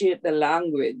appreciate the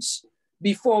language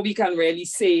before we can really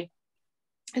say,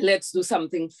 let's do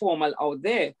something formal out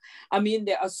there. I mean,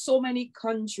 there are so many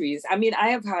countries. I mean, I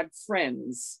have had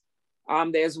friends.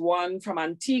 There's one from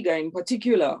Antigua in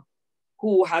particular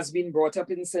who has been brought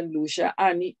up in Saint Lucia,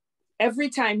 and every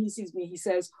time he sees me, he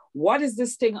says, what is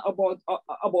this thing about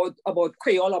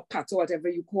Kwéyòl or Pat or whatever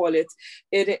you call it?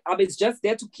 It's just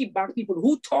there to keep back people.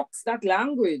 Who talks that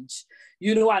language?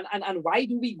 You know, and why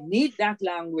do we need that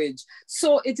language?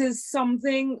 So it is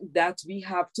something that we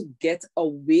have to get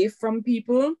away from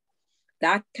people,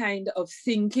 that kind of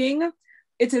thinking.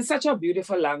 It is such a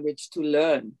beautiful language to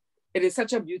learn. It is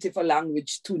such a beautiful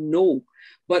language to know,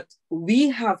 but we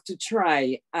have to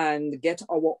try and get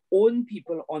our own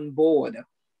people on board,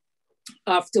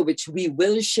 after which we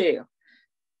will share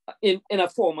in a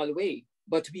formal way,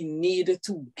 but we need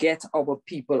to get our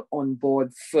people on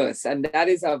board first. And that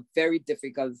is a very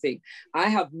difficult thing. I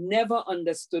have never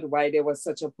understood why there was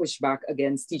such a pushback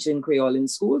against teaching Creole in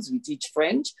schools. We teach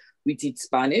French, we teach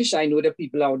Spanish. I know that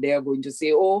people out there are going to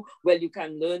say, oh, well, you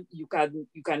can learn, you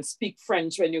can speak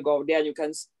French when you go out there, and you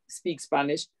can speak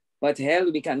Spanish, but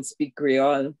hell, we can speak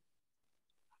Creole.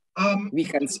 We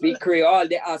can speak Creole.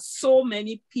 There are so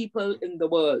many people in the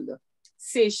world,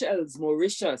 Seychelles,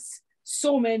 Mauritius,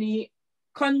 so many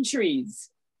countries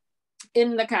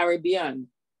in the Caribbean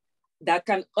that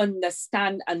can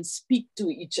understand and speak to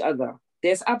each other.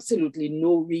 There's absolutely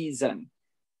no reason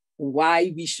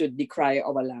why we should decry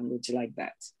our language like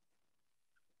that.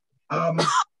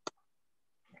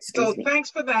 So thanks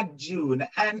for that, June.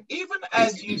 And even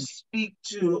as you speak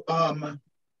to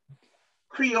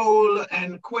Creole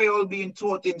and Kwéyòl being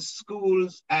taught in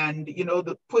schools and, you know,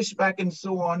 the pushback and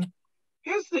so on,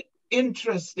 here's the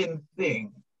interesting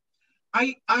thing.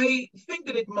 I think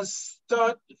that it must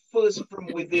start first from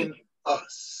within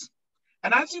us.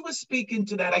 And as you were speaking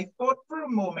to that, I thought for a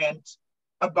moment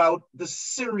about the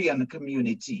Syrian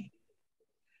community.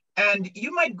 And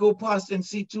you might go past and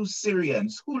see two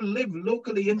Syrians who live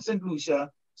locally in Saint Lucia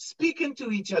speaking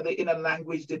to each other in a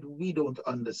language that we don't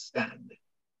understand.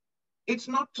 It's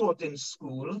not taught in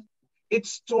school,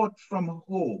 it's taught from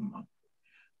home.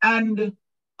 And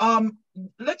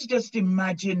let's just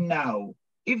imagine now,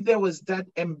 if there was that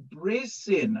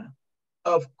embracing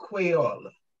of Kwéyòl,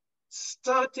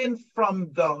 starting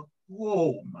from the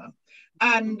home.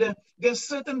 And there's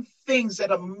certain things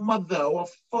that a mother or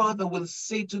father will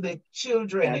say to their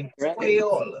children in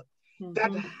Kwéyòl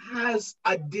that has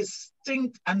a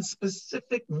distinct and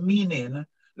specific meaning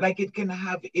like it can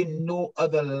have in no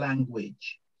other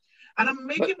language. And I'm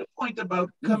making the point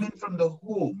about coming from the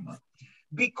home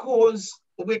because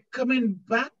we're coming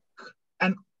back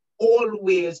and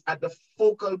always at the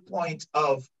focal point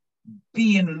of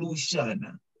being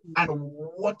Lucian and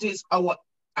what is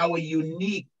our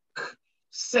unique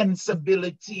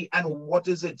sensibility and what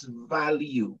is its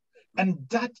value. And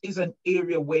that is an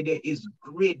area where there is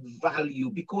great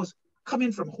value because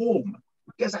coming from home,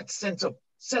 there's that sense of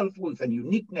self-worth and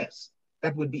uniqueness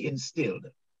that would be instilled.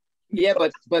 Yeah,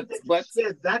 but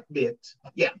there's that bit.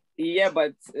 Yeah. Yeah,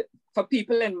 but for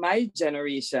people in my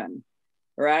generation,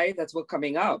 right, that were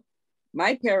coming up,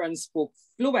 my parents spoke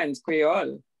fluent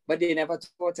Creole, but they never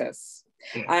taught us.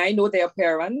 Yeah. I know there are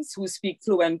parents who speak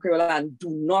fluent Creole and do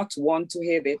not want to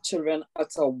hear their children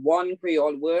utter one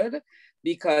Creole word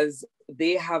because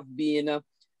they have been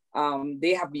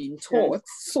taught,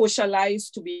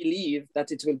 socialized to believe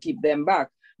that it will keep them back.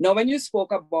 Now, when you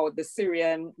spoke about the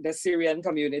Syrian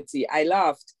community, I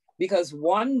laughed because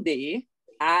one day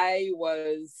I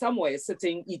was somewhere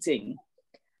sitting eating,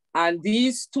 and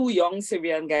these two young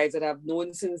Syrian guys that I've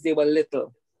known since they were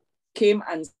little came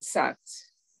and sat.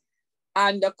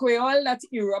 And the Kwéyòl that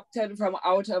erupted from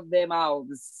out of their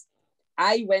mouths,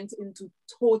 I went into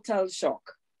total shock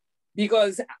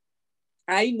because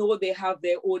I know they have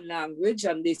their own language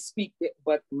and they speak,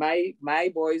 but my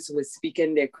boys were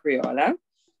speaking their Creole. Huh?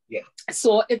 Yeah.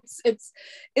 So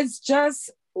it's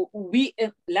just, we,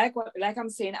 like I'm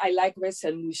saying, I like where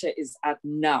Saint Lucia is at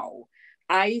now.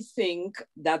 I think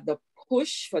that the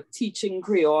push for teaching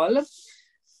Creole,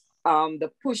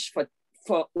 the push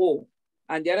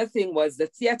and the other thing was the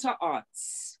theater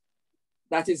arts,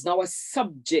 that is now a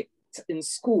subject in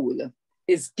school,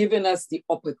 is giving us the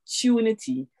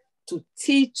opportunity to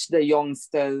teach the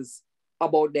youngsters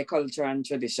about their culture and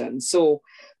tradition. So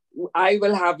I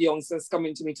will have youngsters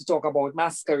coming to me to talk about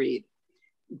masquerade.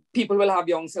 People will have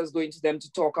youngsters going to them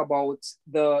to talk about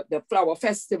the flower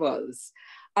festivals.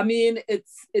 I mean,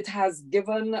 it has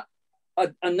given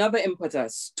another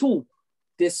impetus to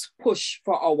this push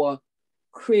for our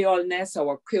Kwéyòlness,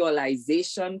 our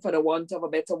Kwéyòlization, for the want of a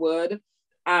better word.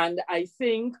 And I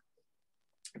think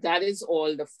that is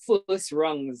all the first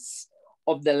rungs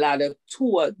of the ladder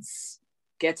towards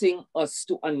getting us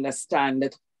to understand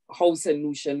that how Saint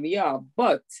Lucian we are.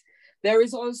 But there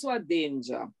is also a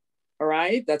danger, all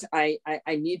right, that I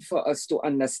need for us to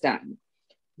understand.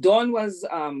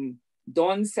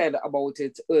 Dawn said about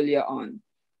it earlier on.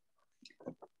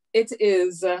 It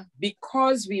is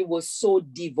because we were so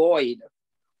devoid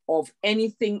of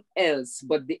anything else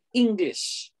but the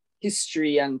English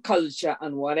history and culture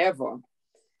and whatever.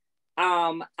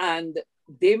 And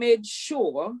they made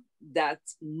sure that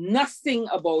nothing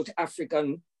about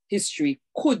African history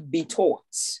could be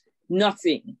taught.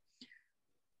 Nothing.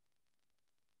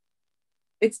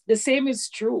 It's the same is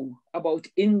true about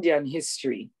Indian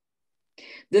history.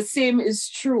 The same is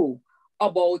true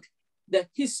about the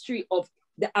history of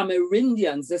the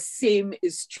Amerindians. The same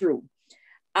is true.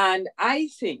 And I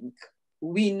think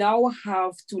we now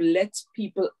have to let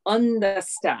people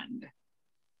understand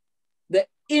the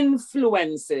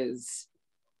influences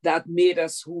that made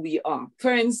us who we are.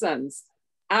 For instance,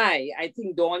 I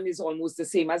think Dawn is almost the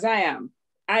same as I am.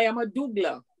 I am a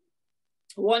Douglas.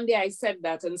 One day I said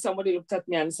that and somebody looked at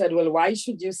me and said, well, why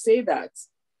should you say that?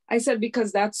 I said,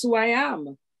 because that's who I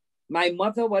am. My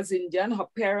mother was Indian. Her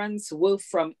parents were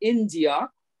from India.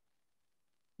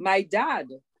 My dad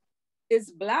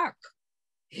is Black.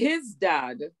 His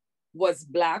dad was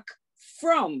Black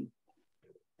from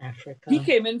Africa. He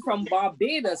came in from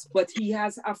Barbados, but he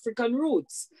has African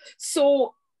roots.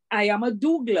 So I am a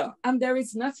Douglas, and there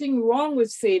is nothing wrong with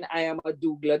saying I am a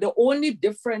Douglas. The only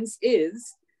difference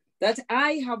is that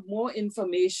I have more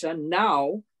information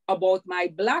now about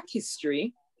my Black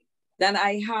history than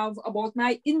I have about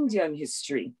my Indian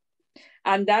history.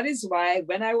 And that is why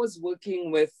when I was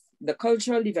working with the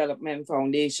Cultural Development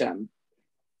Foundation,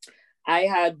 I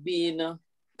had been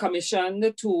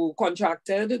contracted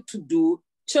to do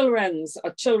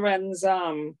a children's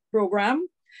program.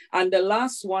 And the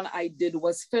last one I did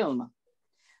was film.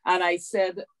 And I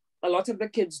said, a lot of the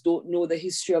kids don't know the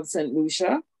history of Saint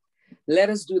Lucia. Let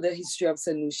us do the history of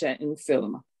Saint Lucia in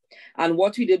film. And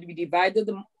what we did, we divided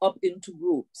them up into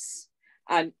groups.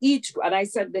 And I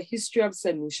said the history of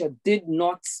Saint Lucia did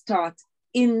not start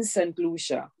in Saint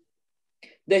Lucia.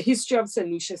 The history of Saint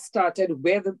Lucia started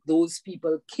where those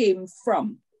people came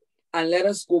from. And let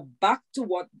us go back to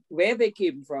where they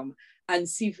came from and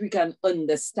see if we can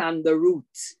understand the route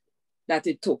that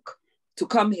it took to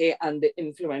come here and the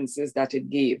influences that it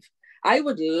gave. I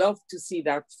would love to see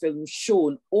that film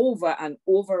shown over and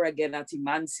over again at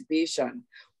Emancipation,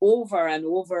 over and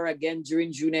over again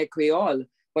during Junior Kwéyòl.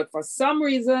 But for some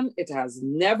reason, it has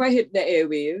never hit the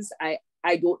airwaves. I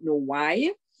don't know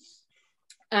why.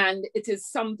 And it is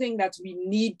something that we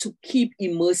need to keep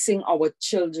immersing our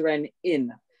children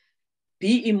in.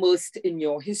 Be immersed in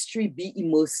your history, be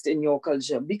immersed in your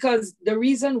culture. Because the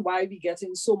reason why we're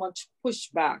getting so much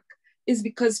pushback is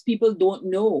because people don't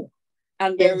know.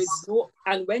 And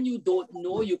and when you don't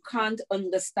know, you can't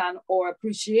understand or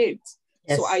appreciate.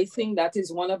 Yes. So I think that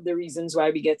is one of the reasons why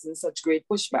we're getting such great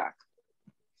pushback.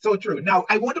 So true. Now,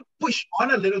 I want to push on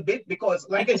a little bit because,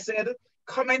 like I said,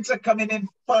 comments are coming in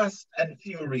fast and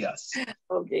furious.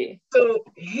 Okay. So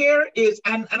here is,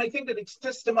 and I think that it's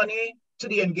testimony to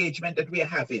the engagement that we are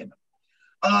having.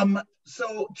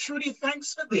 So Trudy,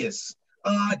 thanks for this.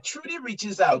 Trudy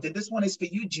reaches out, and this one is for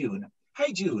you, June.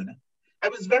 Hi, June. I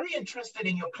was very interested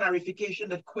in your clarification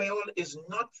that Kwéyòl is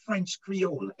not French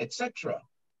Creole, etc.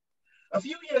 A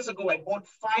few years ago, I bought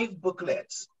 5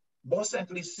 booklets. Bon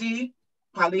Saint Lucia,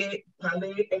 Palais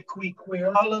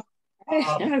Kwéyòl.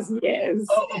 Yes.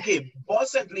 Oh, okay. Bon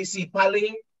Saint Lucia,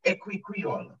 Palais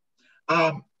Kwéyòl.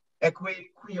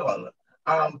 Kwéyòl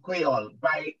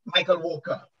by Michael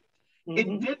Walker. Mm-hmm.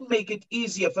 It did make it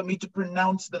easier for me to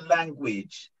pronounce the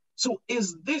language. So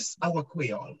is this our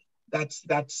Kwéyòl?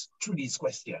 That's Trudy's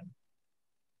question.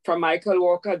 From Michael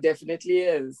Walker, definitely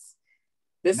is.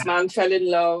 This man fell in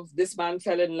love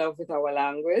with our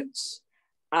language.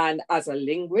 And as a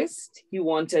linguist, he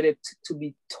wanted it to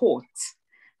be taught.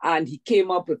 And he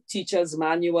came up with teachers'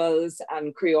 manuals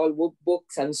and Creole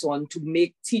workbooks and so on to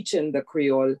make teaching the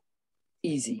Creole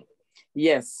easy.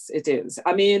 Yes, it is.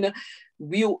 I mean,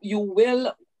 there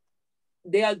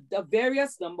are a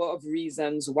various number of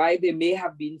reasons why there may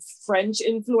have been French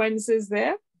influences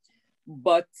there,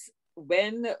 but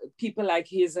when people like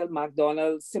Hazel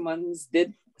MacDonald Simmons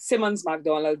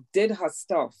MacDonald did her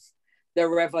stuff, the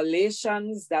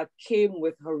revelations that came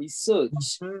with her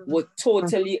research were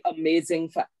totally amazing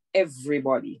for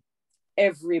everybody.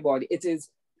 Everybody. It is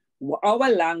our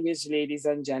language, ladies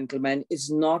and gentlemen,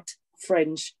 is not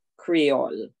French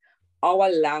Creole. Our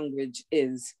language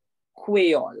is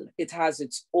Kwéyòl. It has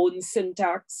its own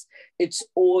syntax, its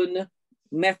own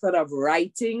method of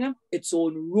writing, its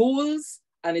own rules,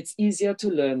 and it's easier to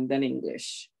learn than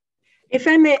English. If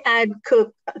I may add,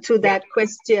 Kirk, to that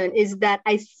question, is that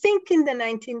I think in the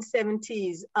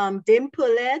 1970s, Dame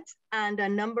Paulette and a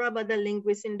number of other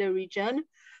linguists in the region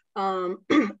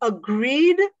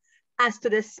agreed as to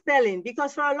the spelling,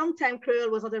 because for a long time,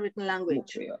 Creole was not a written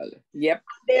language. Creole. Yep.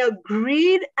 They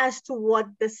agreed as to what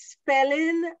the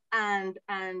spelling and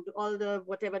all the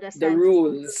whatever the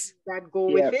rules that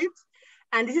go with it.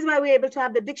 And this is why we're able to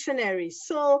have the dictionary.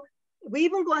 So we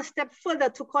even go a step further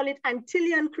to call it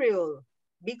Antillean Creole,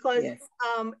 because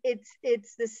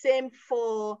it's the same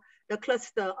for the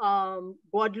cluster,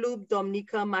 Guadeloupe,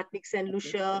 Dominica, Martinique, Saint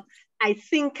Lucia, I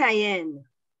think Cayenne.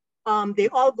 They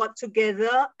all got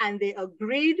together and they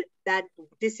agreed that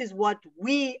this is what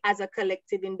we as a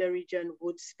collective in the region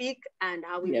would speak and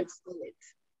how we would spell it.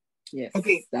 Yes,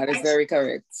 okay, that is very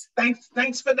correct.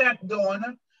 Thanks for that,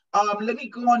 Dawn. Let me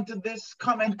go on to this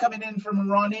comment coming in from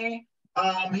Ronnie.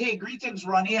 Hey, greetings,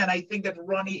 Ronnie. And I think that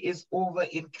Ronnie is over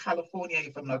in California,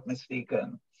 if I'm not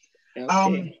mistaken.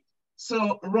 Okay.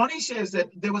 So Ronnie says that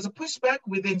there was a pushback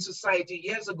within society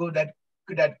years ago that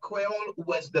Kwéyòl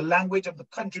was the language of the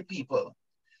country people,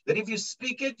 that if you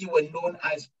speak it, you were known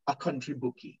as a country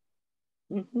bookie.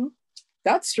 Mm-hmm.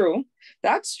 That's true.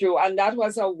 That's true. And that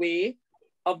was a way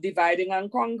of dividing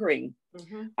and conquering.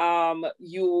 Mm-hmm.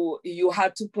 You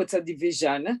had to put a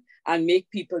division and make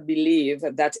people believe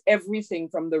that everything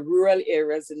from the rural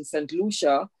areas in Saint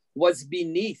Lucia was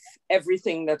beneath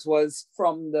everything that was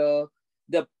from the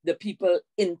people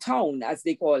in town, as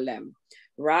they call them,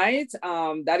 right?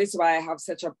 That is why I have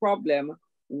such a problem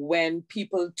when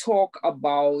people talk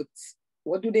about,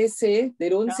 what do they say? They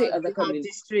don't say other communities.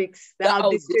 Districts. The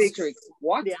out districts.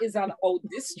 What is an out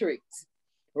district?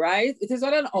 Right? It is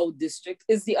not an out district,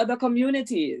 it's the other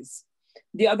communities.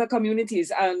 The other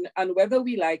communities. And whether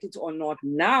we like it or not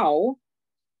now,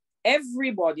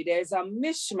 everybody, there's a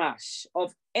mishmash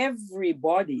of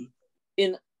everybody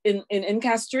in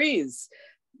Castries.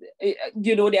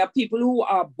 You know, there are people who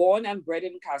are born and bred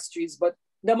in Castries, but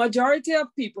the majority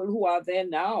of people who are there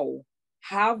now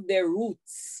have their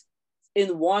roots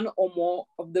in one or more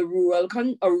of the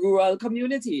rural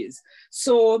communities.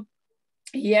 So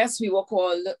yes, we were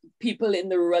called, people in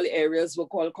the rural areas were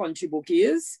called country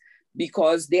bookies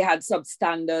because they had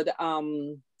substandard,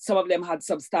 some of them had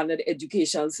substandard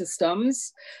educational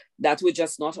systems that were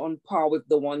just not on par with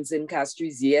the ones in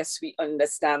Castries. Yes, we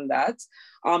understand that.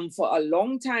 For a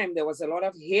long time, there was a lot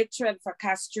of hatred for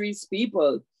Castries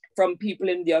people from people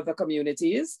in the other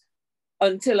communities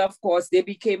until, of course, they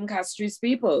became Castries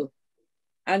people.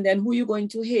 And then who are you going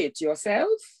to hate? Yourself?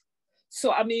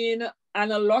 So, I mean,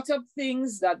 and a lot of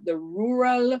things that the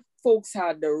rural folks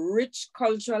had, the rich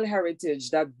cultural heritage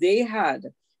that they had,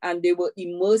 and they were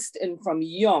immersed in from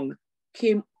young,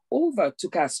 came over to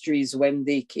Castries when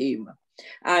they came.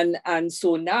 And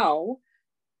so now,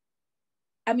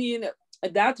 I mean,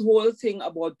 that whole thing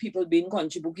about people being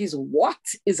country bookies, what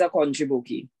is a country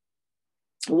bookie?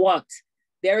 What?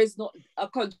 There is no, a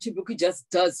country bookie just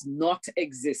does not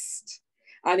exist.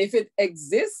 And if it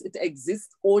exists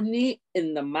only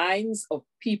in the minds of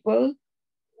people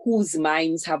whose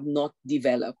minds have not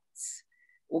developed,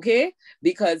 okay?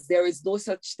 Because there is no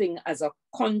such thing as a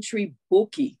country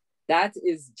bookie. That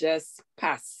is just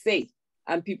passé.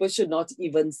 And people should not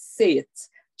even say it,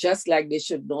 just like they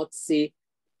should not say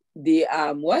the,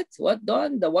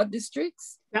 the what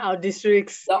districts? The out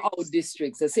districts. The out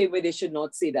districts, the same way they should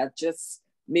not say that. Just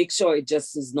make sure it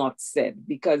just is not said,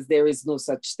 because there is no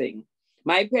such thing.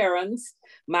 My parents,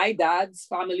 my dad's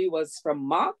family was from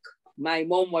Mark. My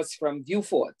mom was from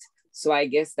Vieux-Fort. So I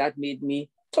guess that made me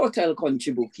total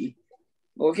country bookie.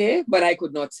 Okay, but I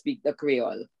could not speak the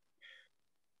Creole.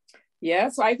 Yeah,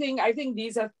 so I think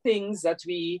these are things that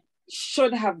we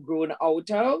should have grown out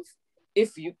of.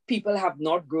 If people have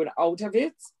not grown out of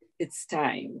it, it's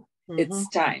time. It's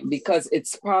time, because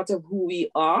it's part of who we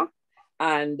are.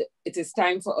 And it is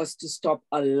time for us to stop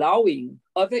allowing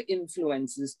other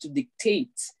influences to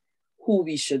dictate who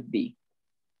we should be.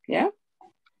 Yeah?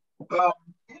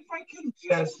 If I can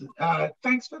just,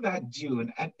 thanks for that,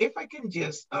 June. And if I can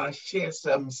just share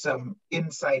some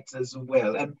insights as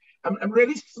well. And I'm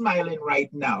really smiling right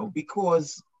now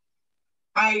because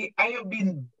I have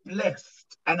been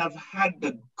blessed and I've had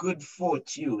the good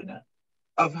fortune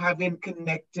of having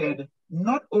connected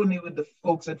not only with the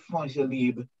folks at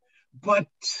Fongelib, but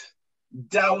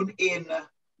down in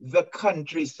the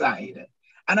countryside.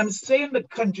 And I'm saying the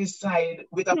countryside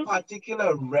with a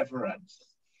particular reverence.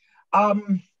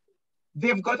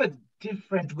 They've got a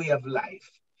different way of life.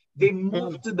 They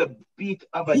move to the beat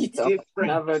of a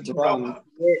different drum.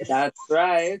 Yes. That's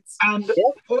right. And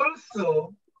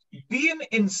also, being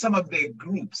in some of their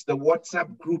groups, the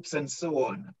WhatsApp groups and so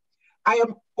on, I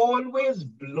am always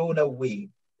blown away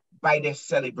by their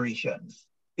celebrations.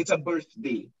 It's a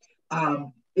birthday.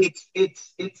 It's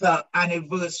an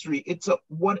anniversary. It's a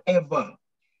whatever.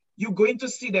 You're going to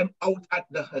see them out at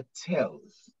the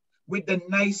hotels with the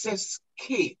nicest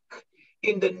cake,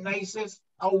 in the nicest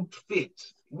outfit,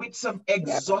 with some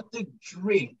exotic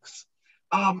drinks.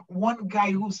 One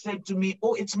guy who said to me,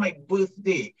 "Oh, it's my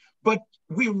birthday, but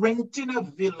we're renting a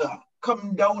villa.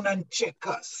 Come down and check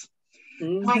us."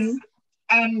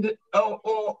 And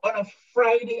or on a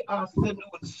Friday afternoon,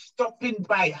 stopping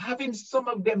by, having some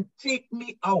of them take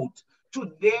me out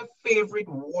to their favorite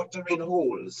watering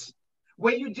holes,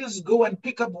 where you just go and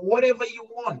pick up whatever you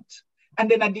want. And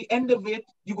then at the end of it,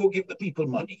 you go give the people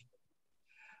money.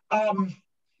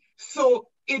 So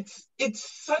it's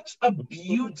such a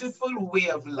beautiful way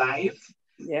of life.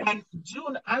 Yeah. And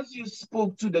June, as you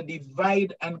spoke to the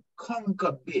divide and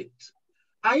conquer bit,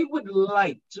 I would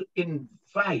like to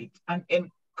invite and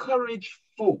encourage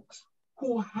folks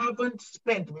who haven't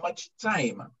spent much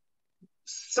time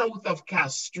south of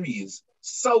Castries,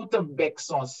 south of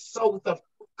Bexon, south of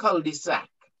Cul-de-Sac,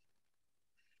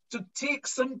 to take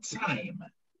some time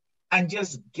and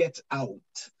just get out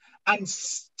and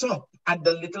stop at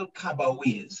the little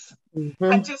cabarets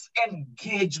and just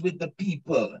engage with the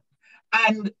people.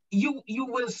 And you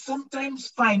will sometimes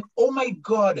find, oh my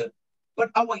God, but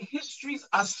our histories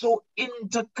are so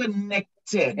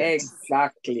interconnected.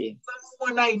 Exactly.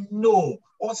 Someone I know,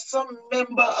 or some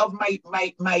member of my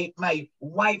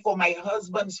wife or my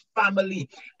husband's family,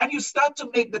 and you start to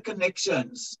make the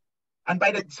connections. And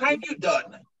by the time you're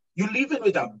done, you leave it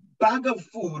with a bag of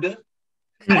food.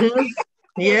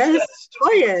 Yes.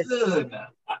 Oh, yes.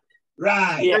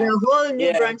 Right. Yeah. And a whole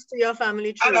new branch to your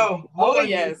family tree. And a whole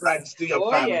new branch to your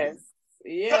family. Yes.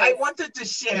 Yes. So I wanted to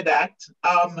share that.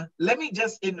 Let me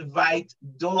just invite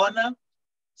Donna.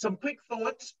 Some quick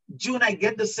thoughts. June, I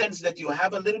get the sense that you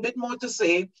have a little bit more to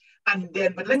say. And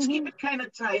then, but let's keep it kind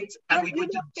of tight. And we're going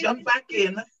to jump back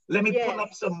in. Let me pull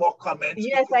up some more comments.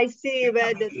 Yes, I see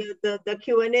where the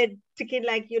Q&A ticking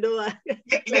like, you know.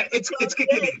 It's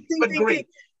kicking in, but great.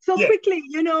 So quickly,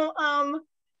 you know,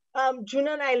 June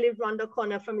and I live around the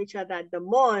corner from each other at the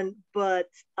Mon, but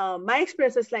my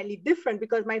experience was slightly different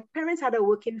because my parents had a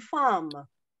working farm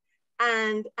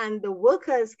and the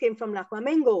workers came from La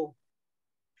Flamengo.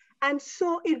 And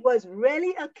so it was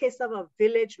really a case of a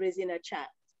village raising a child.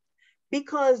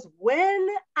 Because when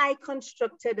I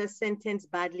constructed a sentence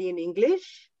badly in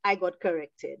English, I got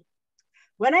corrected.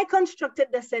 When I constructed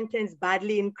the sentence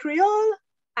badly in Creole,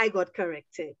 I got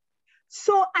corrected.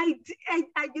 So I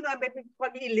you know, I'm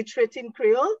probably illiterate in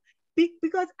Creole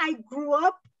because I grew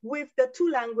up with the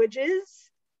two languages,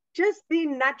 just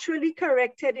being naturally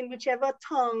corrected in whichever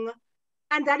tongue.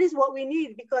 And that is what we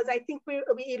need, because I think we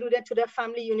alluded to the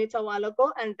family unit a while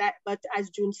ago, and that, but as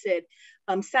June said,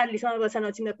 sadly, some of us are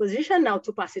not in a position now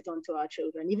to pass it on to our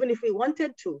children, even if we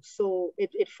wanted to. So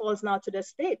it falls now to the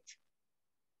state.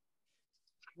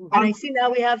 And I see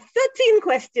now we have 13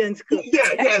 questions.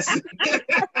 Yes.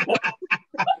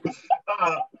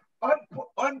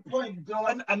 On point,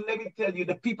 Dawn, and let me tell you,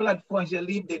 the people at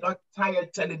Fongelib, they're not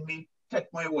tired telling me,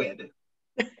 take my word.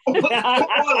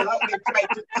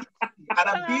 And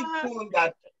I'm being told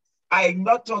that I'm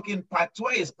not talking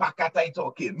patois, it's Pakatai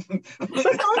talking. But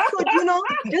also, you know,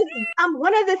 just,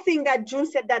 one of the things that June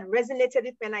said that resonated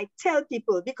with when I tell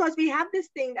people, because we have this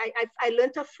thing, I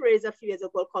learned a phrase a few years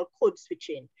ago called code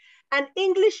switching. And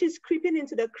English is creeping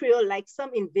into the Creole like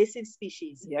some invasive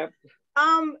species. Yep.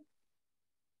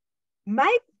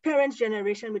 My parents'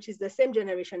 generation, which is the same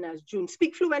generation as June,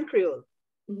 speak fluent Creole.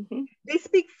 They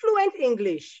speak fluent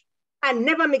English. and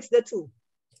never mix the two.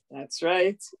 That's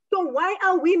right. So why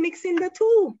are we mixing the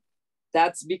two?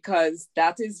 That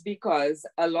is because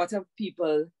a lot of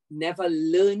people never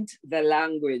learned the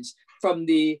language from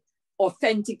the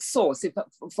authentic source, if,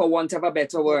 for want of a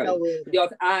better word.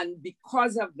 And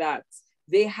because of that,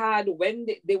 they had, when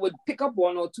they would pick up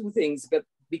one or two things, but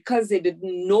because they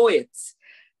didn't know it,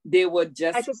 they would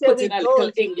just put in a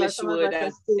little English word.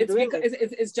 And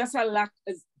it's just a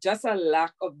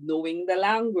lack of knowing the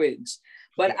language.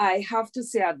 But I have to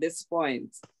say at this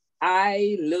point,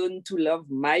 I learned to love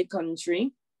my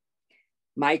country,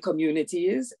 my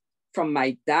communities, from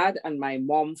my dad and my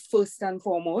mom first and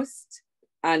foremost,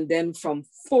 and then from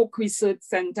Folk Research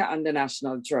Center and the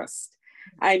National Trust.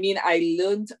 I mean, I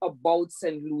learned about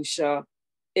Saint Lucia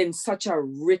in such a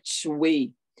rich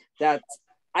way that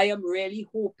I am really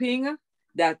hoping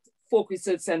that Folk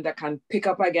Research Center can pick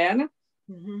up again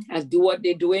and do what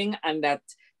they're doing, and that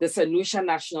the Saint Lucia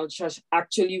National Trust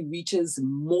actually reaches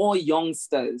more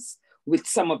youngsters with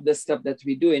some of the stuff that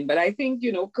we're doing. But I think,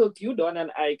 you know, Kirk, you, Dawn,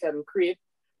 and I can create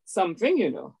something,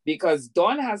 you know, because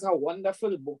Dawn has her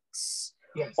wonderful books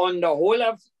on the whole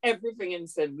of everything in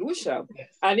Saint Lucia.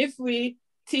 And if we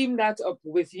team that up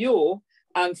with you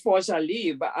and Forja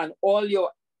Libre and all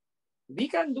your, we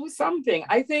can do something.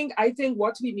 I think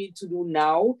what we need to do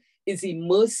now is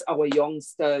immerse our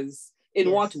youngsters in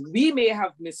what we may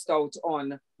have missed out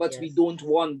on, but we don't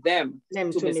want them to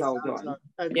miss out on.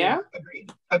 Yeah?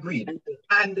 Agreed.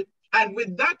 And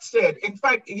with that said, in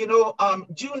fact, you know,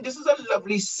 June, this is a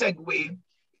lovely segue.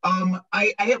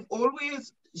 I have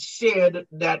always shared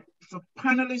that for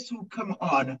panelists who come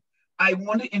on, I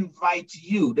want to invite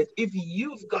you that if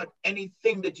you've got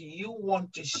anything that you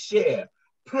want to share,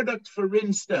 product, for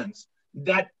instance,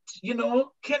 that, you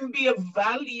know, can be of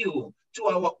value to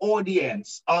our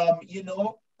audience, you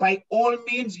know, by all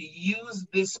means, use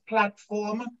this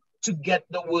platform to get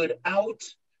the word out,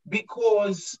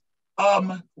 because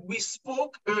we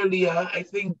spoke earlier, I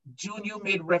think, June, you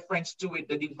made reference to it,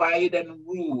 the divide and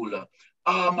rule.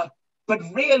 But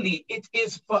really, it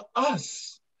is for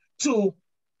us to,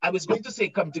 I was going to say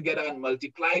come together and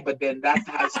multiply, but then that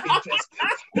has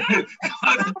interesting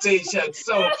connotations.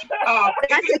 So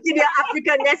that's taking your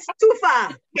Africanness too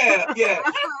far. Yeah.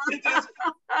 It is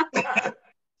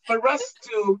for us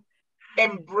to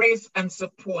embrace and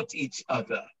support each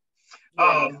other.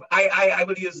 I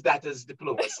will use that as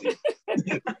diplomacy.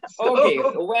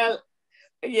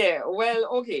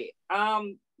 Okay.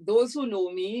 Those who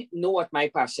know me know what my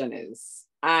passion is.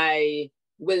 I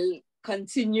will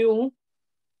continue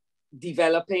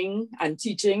developing and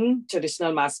teaching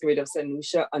traditional masquerade of Saint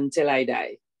Lucia until I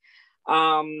die.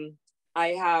 I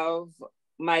have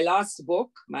my last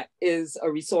book is a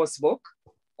resource book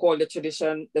called The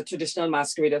Traditional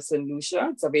Masquerade of Saint Lucia.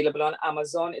 It's available on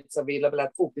Amazon. It's available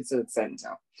at Folk Research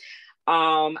Center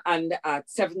and at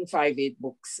 758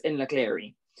 Books in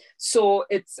Leclerc. So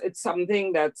it's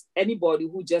something that anybody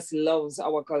who just loves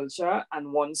our culture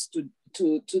and wants to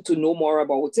know more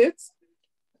about it,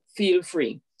 feel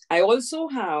free. I also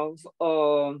have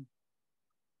a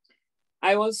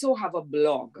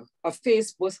blog, a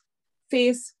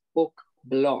Facebook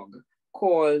blog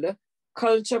called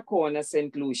Culture Corner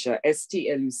Saint Lucia,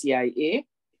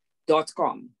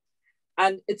 STLUCIA.com.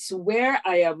 And it's where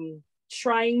I am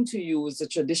trying to use the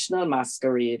traditional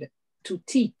masquerade to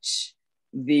teach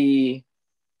the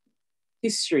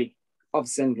history of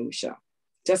Saint Lucia,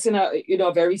 just in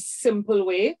a very simple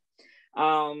way.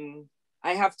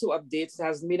 I have to update, it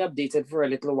hasn't been updated for a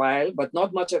little while, but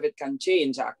not much of it can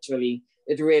change actually.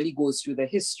 It really goes through the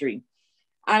history.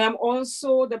 And I'm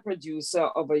also the producer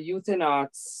of a youth and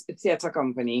arts theater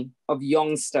company of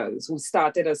youngsters who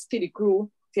started as Kiddie Crew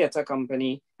Theater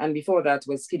Company. And before that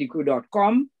was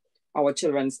kiddiecrew.com, our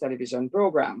children's television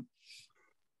program.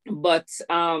 But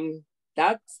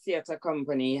that theater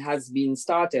company has been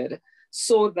started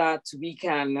so that we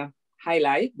can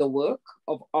highlight the work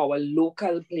of our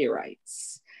local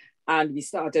playwrights. And we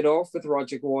started off with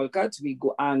Roderick Walcott. We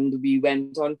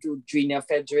went on to Drina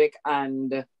Frederick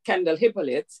and Kendall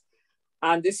Hippolyte.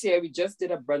 And this year we just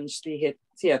did a brunch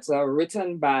theater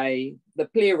written by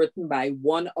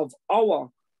one of our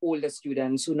older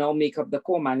students who now make up the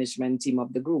core management team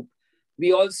of the group.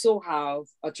 We also have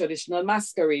a traditional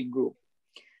masquerade group.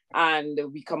 And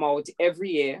we come out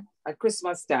every year at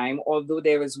Christmas time, although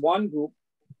there is one group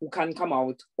who can come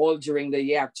out all during the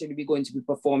year. Actually, we're going to be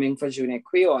performing for Journée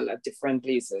Kwéyòl at different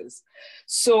places.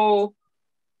 So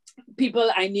people,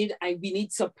 we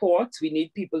need support. We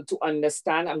need people to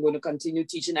understand. I'm going to continue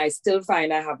teaching. I still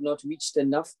find I have not reached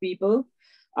enough people.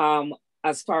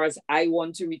 as far as I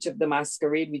want to reach of the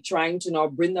masquerade. We're trying to now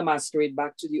bring the masquerade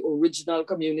back to the original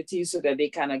community so that they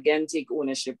can again take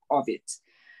ownership of it.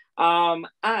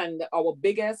 And our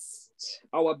biggest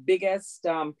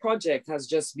project has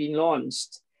just been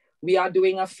launched. We are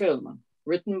doing a film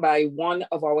written by one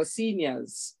of our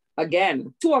seniors,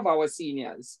 again, two of our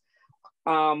seniors,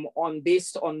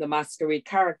 based on the masquerade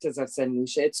characters of Saint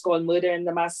Lucia. It's called Murder in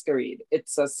the Masquerade.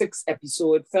 It's a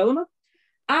 6-episode film.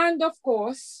 And of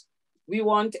course, we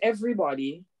want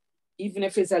everybody, even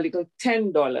if it's a little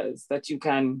 $10 that you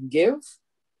can give,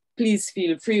 please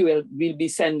feel free. We'll be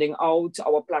sending out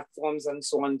our platforms and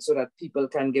so on so that people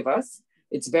can give us.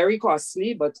 It's very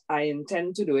costly, but I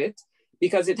intend to do it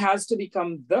because it has to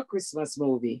become the Christmas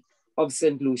movie of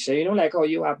Saint Lucia. You know, like how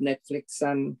you have Netflix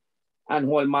and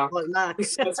Hallmark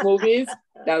Christmas movies,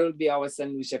 that will be our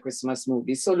Saint Lucia Christmas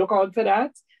movie. So look out for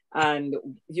that, and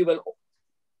you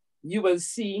will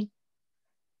see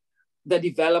the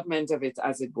development of it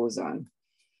as it goes on.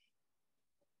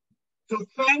 So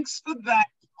thanks for that,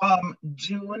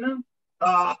 June.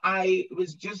 I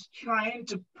was just trying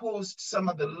to post some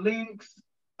of the links,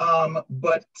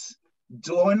 but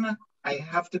Dawn, I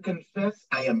have to confess,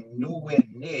 I am nowhere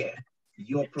near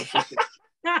your proficiency.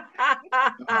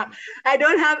 I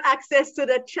don't have access to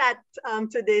the chat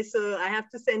today, so I have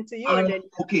to send to you.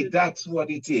 Okay, that's what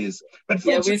it is. But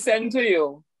yeah, we send to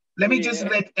you. Let me just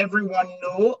let everyone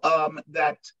know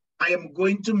that I am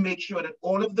going to make sure that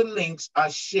all of the links are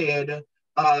shared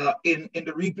in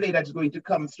the replay that's going to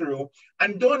come through.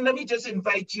 And Dawn, let me just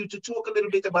invite you to talk a little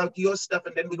bit about your stuff,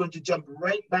 and then we're going to jump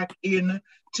right back in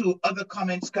to other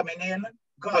comments coming in.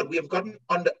 God, we have gotten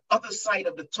on the other side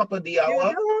of the top of the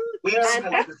hour. Where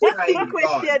has the time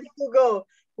gone? To go.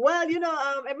 Well, you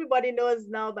know, everybody knows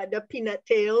now about the peanut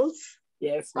tails.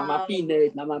 Yes, Mama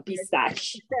Peanut, Mama Pistache.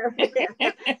 She's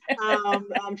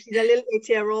a little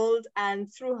 8-year-old,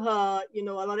 and through her, you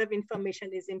know, a lot of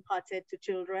information is imparted to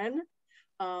children.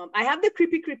 I have the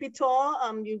Creepy tour.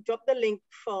 You dropped the link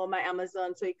for my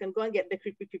Amazon, so you can go and get the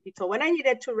Creepy tour. When I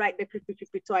needed to write the Creepy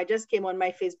tour, I just came on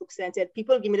my Facebook and said,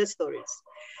 people, give me the stories.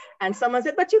 And someone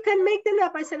said, but you can make them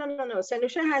up. I said, no. Saint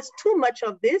Lucia has too much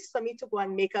of this for me to go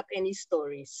and make up any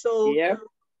story. So yeah.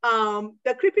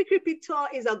 The Creepy tour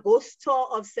is a ghost tour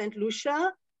of Saint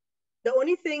Lucia. The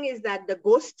only thing is that the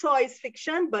ghost tour is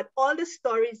fiction, but all the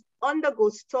stories on the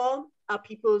ghost tour are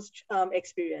people's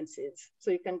experiences. So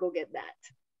you can go get that.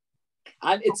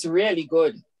 And it's really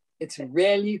good. It's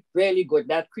really, really good,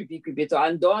 that Creepy tour.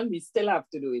 And Dawn, we still have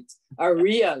to do it. A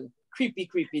real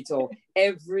Creepy tour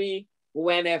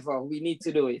whenever we need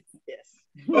to do it. Yes.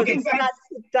 Okay,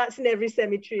 that's in every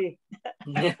cemetery.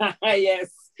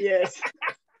 Yes. Yes.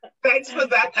 Thanks for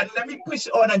that. And let me push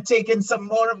on and take in some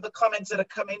more of the comments that are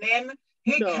coming in.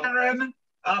 Hey, sure. Karen,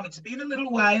 it's been a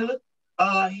little while.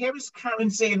 Here is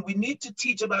Karen saying, we need to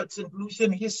teach about Saint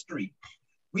Lucian history.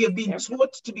 We have been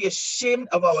taught to be ashamed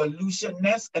of our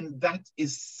Lucianness, and that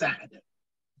is sad.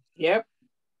 Yep,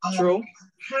 true.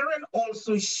 Karen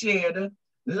also shared,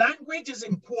 language is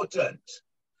important.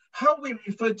 How we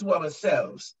refer to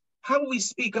ourselves, how we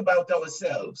speak about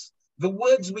ourselves, the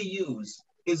words we use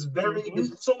is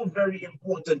so very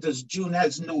important, as June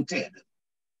has noted.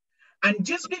 And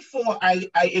just before I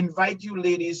invite you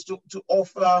ladies to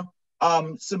offer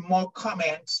some more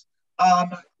comments,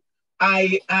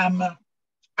 I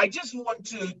just want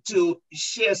to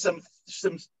share some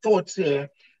thoughts here,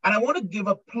 and I want to give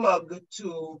a plug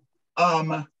to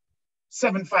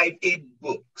 758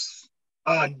 Books,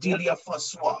 Delia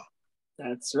François.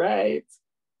 That's right.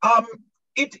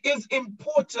 It is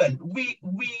important.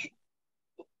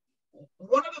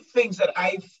 One of the things that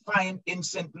I find in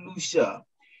Saint Lucia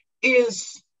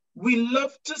is we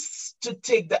love to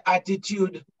take the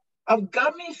attitude of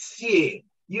Gamissier.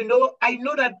 You know, I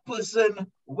know that person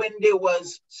when they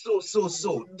was so,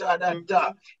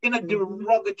 in a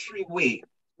derogatory way,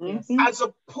 as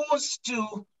opposed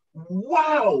to,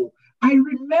 wow, I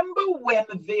remember when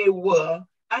they were,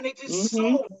 and it is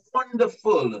so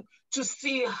wonderful to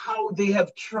see how they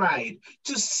have tried,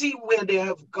 to see where they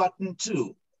have gotten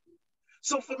to.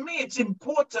 So for me, it's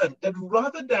important that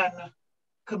rather than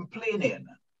complaining,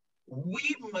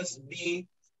 we must be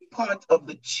part of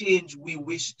the change we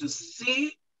wish to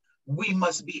see. We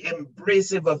must be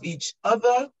embracive of each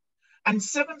other. And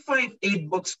 758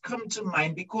 Books come to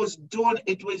mind because, Dawn,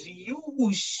 it was you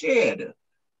who shared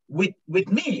with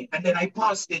me, and then I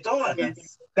passed it on.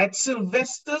 Yes. That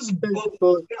Sylvester's book,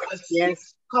 there were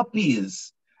 6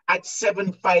 copies at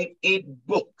 758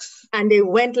 Books. And they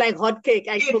went like hotcake.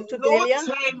 I spoke to Delia. In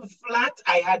no time flat,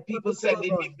 I had people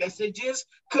sending me messages.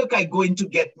 Kirk, I'm going to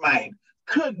get mine.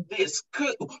 Kirk this,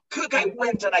 Kirk I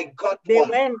went and I got one. They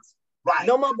went. Right.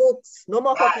 No more books, no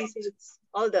more Right. copy sets,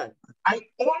 all done. I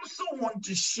also want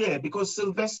to share, because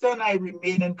Sylvester and I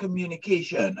remain in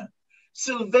communication.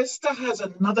 Sylvester has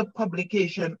another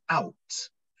publication out,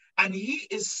 and he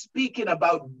is speaking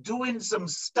about doing some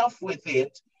stuff with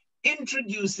it,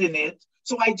 introducing it.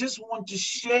 So I just want to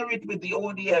share it with the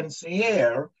audience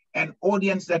here, an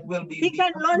audience that will be. He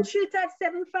can launch it at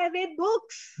 758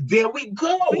 Books. There we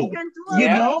go. We can do you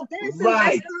know,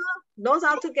 right. Sylvester knows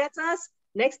how to get us.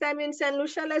 Next time in Saint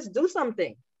Lucia, let's do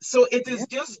something. So it is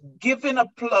just giving a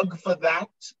plug for that.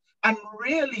 And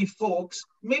really, folks,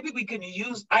 maybe we can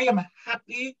use, I am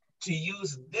happy to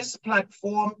use this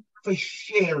platform for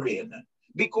sharing,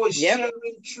 because sharing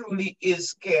truly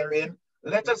is caring.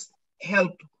 Let us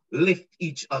help lift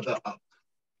each other up.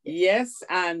 Yes,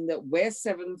 and where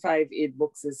 758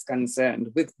 Books is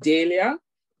concerned, with Delia,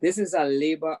 this is a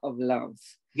labor of love.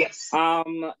 Yes.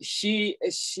 She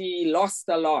lost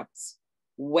a lot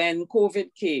when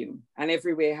COVID came and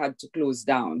everywhere had to close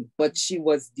down, but she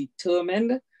was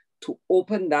determined to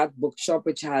open that bookshop,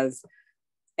 which has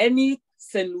any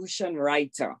Saint Lucian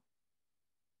writer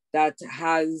that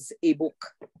has a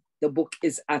book. The book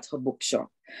is at her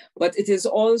bookshop, but it is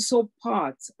also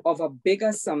part of a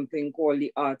bigger something called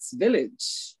the Arts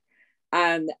Village.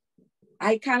 And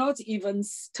I cannot even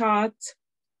start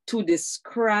to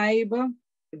describe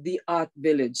the Art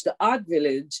Village. The Art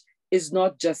Village is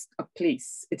not just a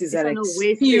place. It is an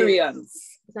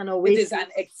experience. It's an oasis.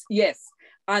 It is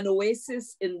an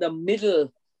oasis in the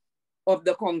middle of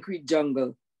the concrete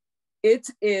jungle. It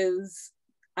is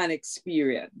an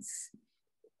experience.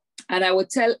 And I would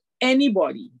tell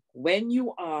anybody, when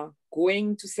you are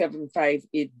going to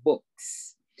 758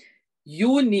 Books,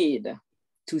 you need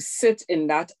to sit in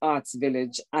that Arts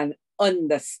Village and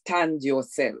understand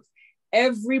yourself.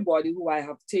 Everybody who I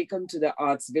have taken to the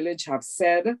Arts Village have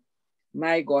said,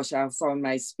 my gosh, I have found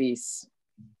my space.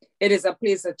 It is a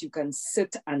place that you can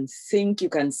sit and think, you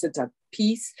can sit at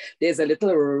peace. There's a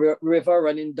little river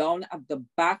running down at the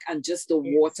back and just the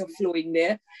water flowing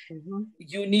there. Mm-hmm.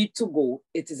 You need to go.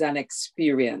 It is an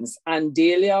experience. And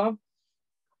Delia,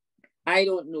 I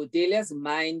don't know, Delia's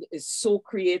mind is so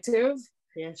creative.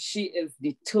 Yes. She is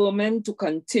determined to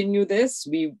continue this.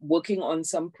 We're working on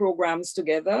some programs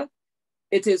together.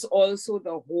 It is also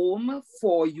the home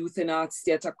for Youth in Arts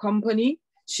Theatre Company.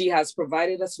 She has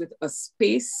provided us with a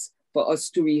space for us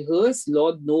to rehearse.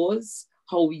 Lord knows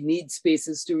how we need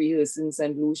spaces to rehearse in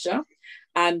Saint Lucia.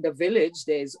 And the village,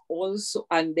 there's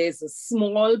a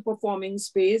small performing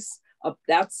space.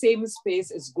 That same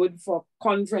space is good for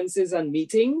conferences and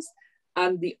meetings.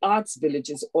 And the Arts Village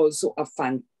is also a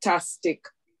fantastic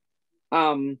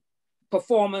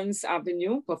performance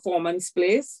avenue, performance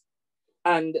place.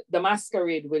 And the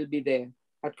masquerade will be there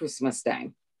at Christmas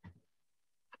time.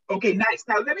 Okay, nice.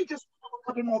 Now, let me just have a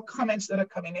couple more comments that are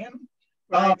coming in.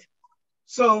 Right.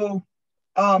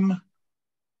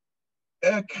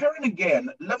 Karen again,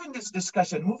 loving this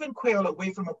discussion. Moving Kwéyòl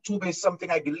away from October is something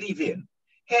I believe in.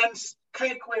 Hence,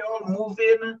 Kwéyòl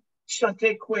moving,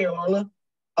 Chante Kwéyòl,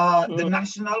 the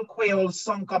National Kwéyòl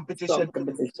Song Competition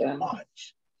in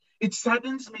March. It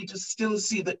saddens me to still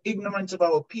see the ignorance of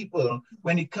our people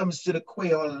when it comes to the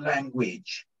Kwéyòl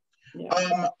language.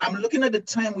 Yeah. I'm looking at the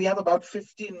time. We have about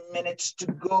 15 minutes to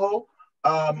go.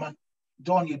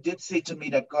 Dawn, you did say to me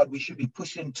that, God, we should be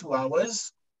pushing 2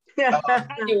 hours.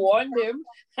 You warned him.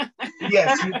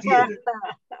 Yes, you did.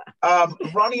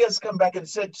 Ronnie has come back and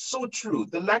said, so true.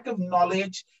 The lack of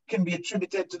knowledge can be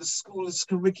attributed to the school's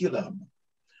curriculum.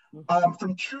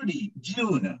 From Trudy,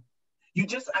 June, you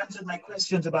just answered my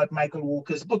questions about Michael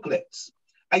Walker's booklets.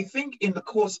 I think in the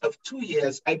course of 2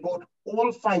 years, I bought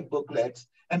all 5 booklets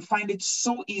and find it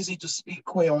so easy to speak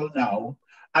Kwéyòl now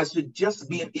as to just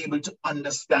being able to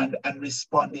understand and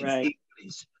respond in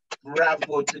English.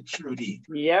 Bravo to Trudy.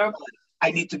 Yep.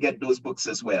 I need to get those books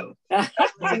as well. No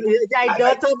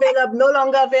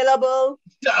longer available.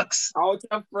 Ducks. Out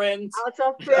of print. Out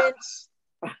of print.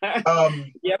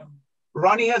 Yep.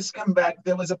 Ronnie has come back.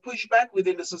 There was a pushback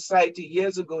within the society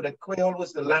years ago that Kwéyòl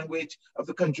was the language of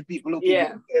the country people who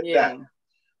couldn't get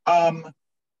that.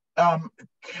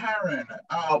 Karen,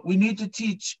 we need to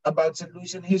teach about Saint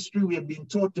Lucian history. We have been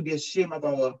taught to be ashamed of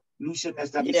our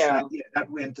Lucianness. That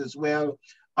went as well.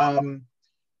 From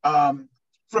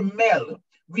Mel,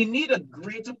 we need a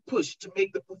greater push to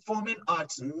make the performing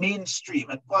arts mainstream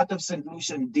and part of Saint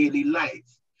Lucian daily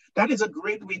life. That is a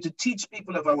great way to teach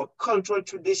people of our cultural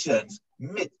traditions,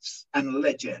 myths, and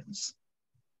legends.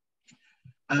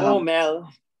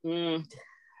 Mel,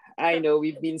 I know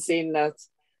we've been saying that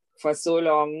for so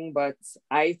long, but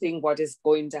I think what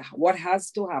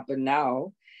has to happen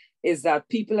now is that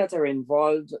people that are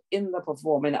involved in the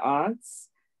performing arts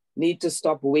need to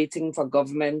stop waiting for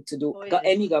government to do,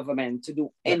 any government to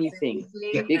do anything.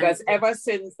 Because ever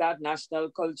since that National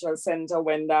Cultural Center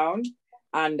went down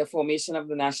and the formation of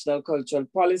the National Cultural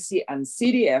Policy and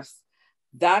CDF,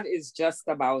 that is just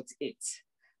about it.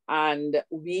 And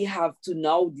we have to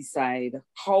now decide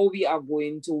how we are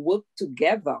going to work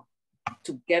together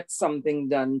to get something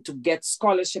done, to get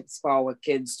scholarships for our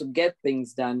kids, to get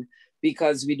things done,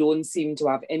 because we don't seem to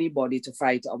have anybody to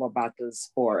fight our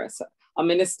battles for us. A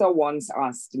minister once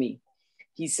asked me,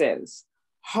 he says,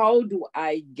 how do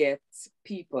I get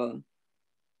people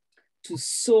to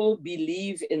so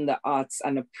believe in the arts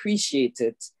and appreciate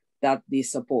it that they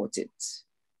support it?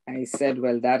 I said,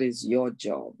 well, that is your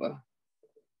job.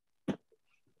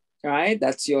 Right?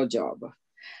 That's your job.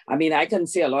 I mean, I can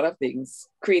say a lot of things.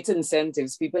 Create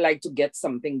incentives. People like to get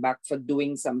something back for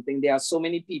doing something. There are so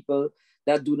many people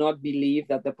that do not believe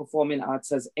that the performing arts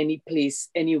has any place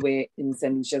anywhere in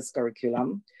Saint Lucia's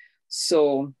curriculum.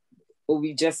 So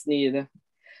we just need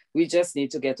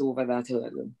to get over that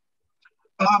hurdle.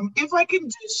 If I can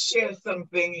just share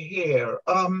something here.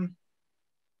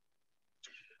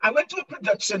 I went to a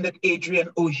production that Adrian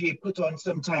Auger put on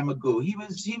some time ago. He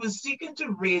was seeking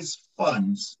to raise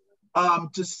funds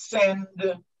to send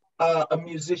a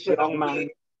musician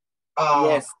away,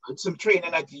 yes, some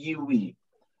training at UE.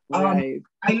 Right.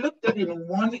 I looked at it in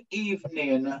one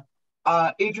evening.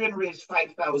 Adrian raised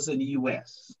 5,000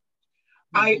 US.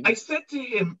 I said to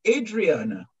him,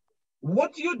 Adrian,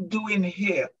 what you're doing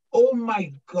here, oh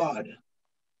my God.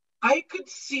 I could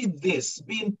see this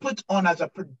being put on as a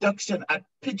production at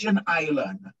Pigeon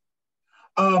Island.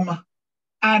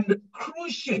 And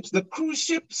cruise ships, the cruise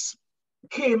ships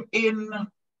came in,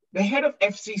 the head of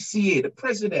FCCA, the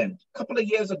president, a couple of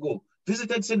years ago,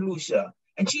 visited Saint Lucia,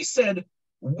 and she said,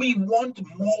 we want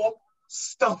more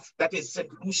stuff that is Saint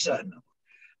Lucian.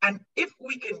 And if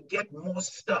we can get more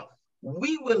stuff,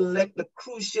 we will let the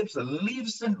cruise ships leave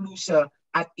Saint Lucia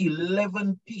at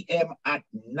 11 p.m. at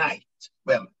night.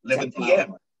 Well, 11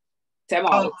 p.m.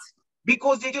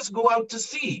 Because they just go out to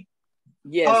sea.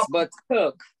 Yes, but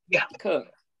Kirk. Yeah.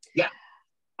 Kirk. Yeah.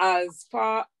 As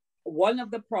far, one of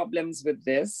the problems with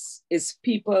this is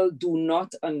people do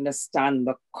not understand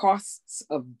the costs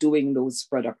of doing those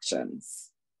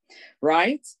productions,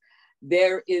 right?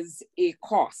 There is a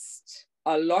cost.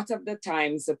 A lot of the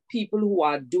times, the people who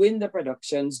are doing the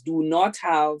productions do not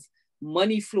have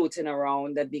money floating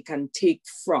around that they can take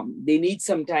from. They need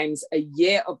sometimes a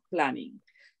year of planning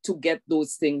to get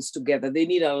those things together. They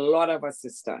need a lot of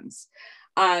assistance.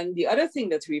 And the other thing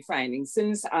that we're finding,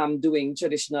 since I'm doing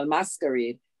traditional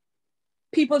masquerade,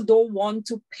 people don't want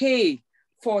to pay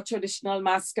for traditional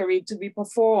masquerade to be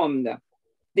performed.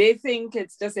 They think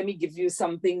it's just, let me give you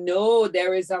something. No,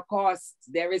 there is a cost.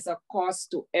 There is a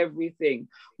cost to everything.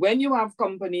 When you have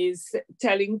companies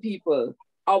telling people,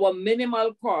 our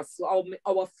minimal cost,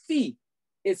 our fee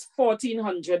is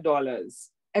 $1,400.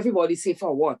 Everybody say,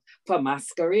 for what? For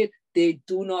masquerade? They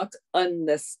do not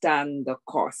understand the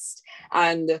cost.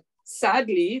 And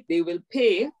sadly, they will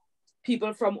pay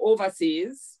people from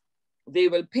overseas. They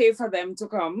will pay for them to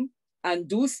come and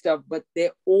do stuff, but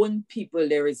their own people,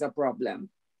 there is a problem.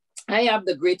 I have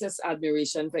the greatest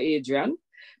admiration for Adrian,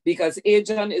 because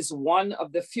Adrian is one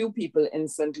of the few people in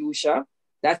Saint Lucia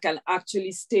that can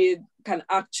actually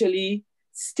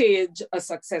stage a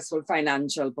successful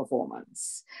financial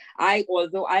performance.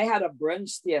 Although I had a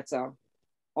brunch theater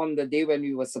on the day when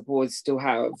we were supposed to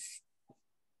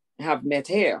have met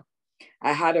here,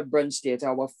 I had a brunch theater,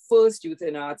 our first youth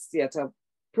and arts theater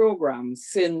program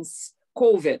since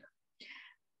COVID.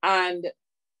 And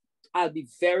I'll be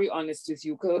very honest with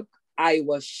you, Kirk, I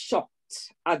was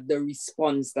shocked at the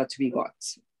response that we got.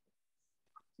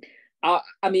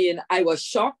 I mean, I was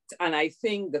shocked, and I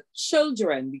think the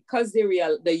children, because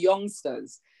the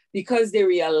youngsters, because they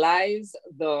realize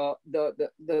the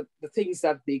things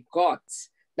that they got,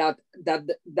 that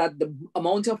the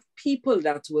amount of people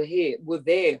that were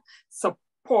there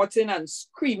supporting and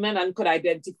screaming and could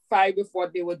identify with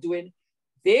what they were doing,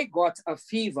 they got a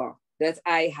fever that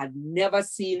I had never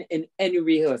seen in any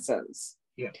rehearsals.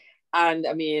 Yeah. And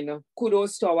I mean,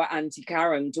 kudos to our Auntie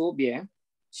Karen Tobie.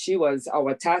 She was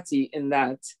our tati in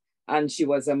that, and she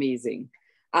was amazing.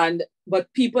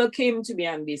 But people came to me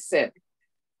and they said,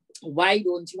 why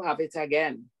don't you have it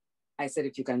again? I said,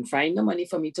 if you can find the money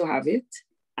for me to have it,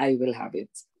 I will have it.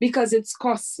 Because it's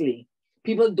costly.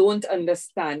 People don't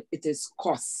understand it is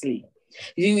costly.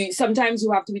 Sometimes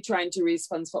you have to be trying to raise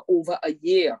funds for over a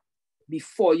year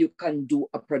before you can do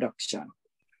a production.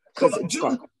 So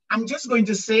I'm just going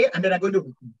to say, and then I'm going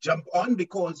to jump on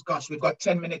because, gosh, we've got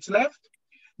 10 minutes left.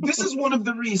 this is one of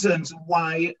the reasons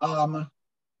why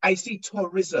I see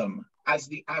tourism as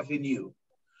the avenue.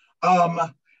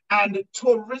 And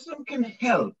tourism can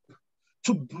help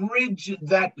to bridge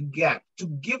that gap, to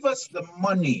give us the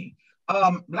money.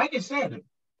 Like I said,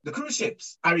 the cruise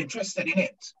ships are interested in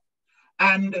it.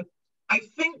 And I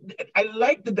think I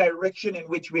like the direction in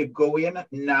which we're going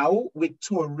now with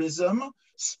tourism,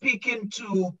 speaking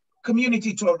to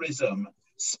community tourism,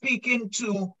 speaking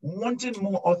to wanting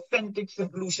more authentic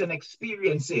Saint Lucian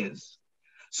experiences.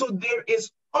 So there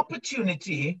is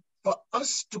opportunity for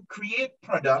us to create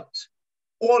product,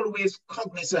 always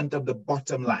cognizant of the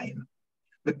bottom line.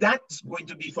 But that's going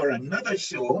to be for another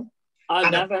show.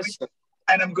 Another show.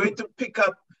 And I'm going to pick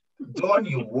up, Dawn,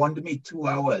 you warned me 2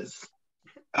 hours.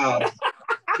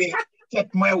 They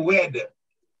kept my word.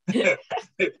 Here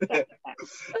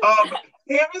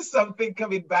is something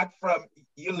coming back from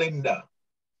Yolanda.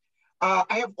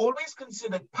 I have always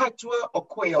considered Patois or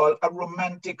Kwéyòl a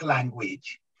romantic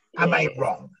language. Am I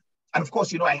wrong? And of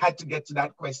course, you know, I had to get to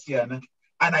that question,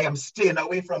 and I am staying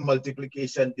away from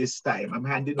multiplication this time. I'm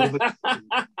handing over to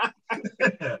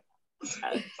you.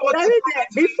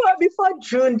 Before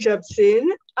June jumps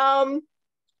in,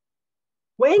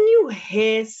 when you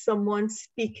hear someone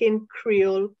speaking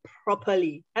Creole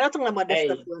properly, I'm not talking about the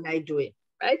stuff when I do it,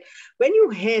 right? When you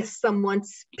hear someone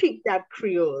speak that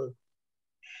Creole,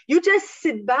 you just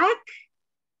sit back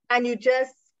and you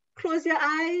just close your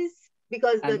eyes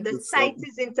because the sight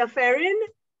is interfering,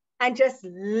 and just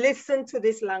listen to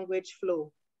this language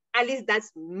flow. At least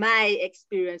that's my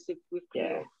experience with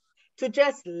Creole. To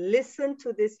just listen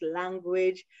to this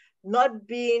language, not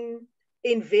being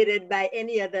invaded by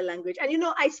any other language. And you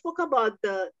know, I spoke about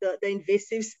the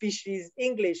invasive species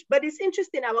English, but it's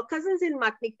interesting, our cousins in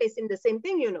Martinique facing the same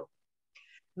thing, you know.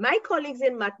 My colleagues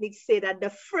in Martinique say that the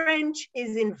French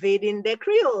is invading their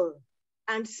Creole.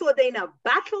 And so they're in a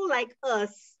battle like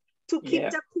us to keep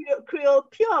the Creole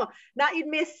pure. Now it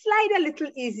may slide a little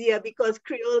easier because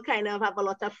Creole kind of have a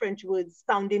lot of French words,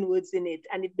 sounding words in it.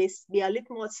 And it may be a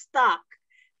little more stark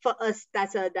for us.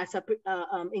 That's a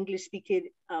English speaking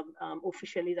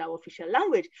officially is our official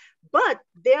language. But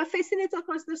they are facing it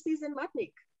across the seas in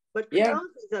Martinique. But Creole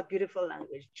is a beautiful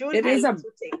language. June, it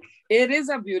is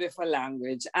a beautiful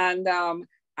language. And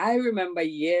I remember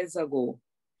years ago,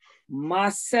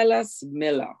 Marcellus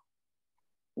Miller,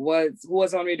 who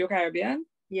was on Radio Caribbean.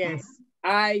 Yes.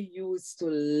 I used to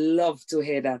love to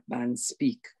hear that man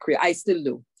speak Creole. I still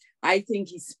do. I think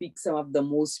he speaks some of the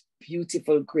most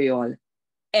beautiful Creole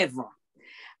ever.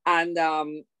 And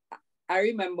I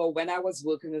remember when I was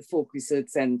working with Folk Research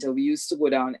Center, we used to go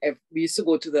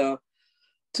to the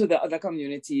other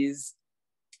communities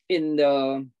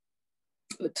to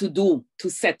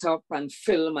set up and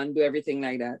film and do everything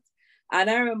like that. And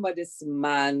I remember this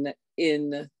man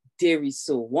in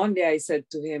Deriso. One day I said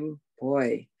to him,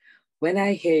 boy, when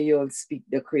I hear you all speak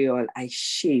the Creole, I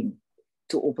shame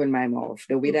to open my mouth,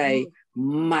 the way that I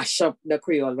mash up the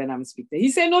Creole when I'm speaking. He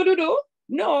said,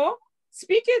 no,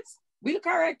 speak it. We'll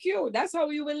correct you. That's how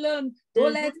you will learn.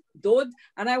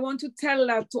 And I want to tell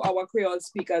that to our Creole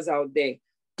speakers out there.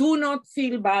 Do not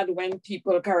feel bad when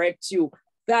people correct you.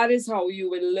 That is how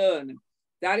you will learn.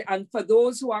 And for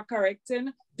those who are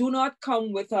correcting, do not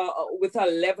come with a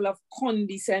level of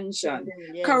condescension.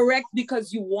 Yes. Correct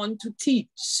because you want to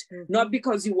teach, not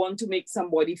because you want to make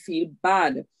somebody feel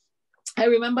bad. I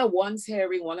remember once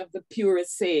hearing one of the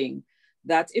purists saying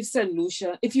that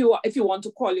if you want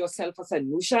to call yourself a Saint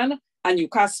Lucian and you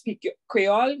can't speak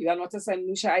Creole, you are not a Saint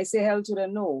Lucian. I say hell to the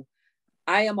no.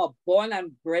 I am a born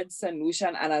and bred Saint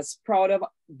Lucian, and as proud of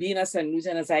being a Saint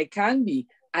Lucian as I can be,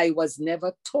 I was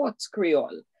never taught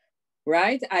Creole,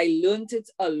 right? I learned it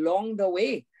along the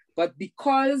way. But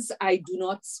because I do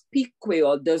not speak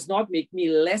Creole does not make me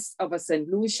less of a Saint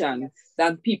Lucian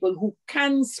than people who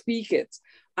can speak it.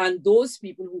 And those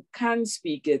people who can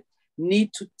speak it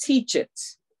need to teach it.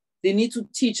 They need to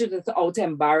teach it without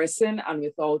embarrassing and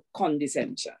without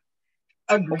condescension.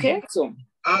 Agreed. Okay, so.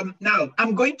 Now,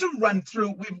 I'm going to run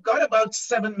through, we've got about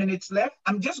 7 minutes left.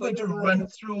 I'm just going to run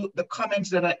through the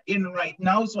comments that are in right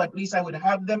now, so at least I would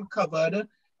have them covered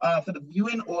for the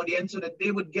viewing audience so that they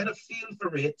would get a feel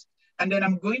for it. And then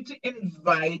I'm going to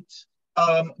invite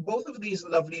both of these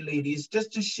lovely ladies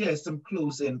just to share some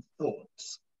closing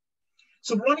thoughts.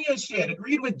 So Ronnie has shared,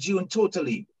 agreed with June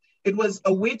totally. It was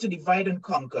a way to divide and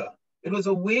conquer. It was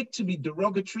a way to be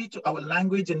derogatory to our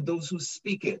language and those who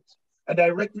speak it. A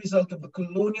direct result of the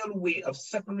colonial way of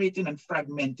separating and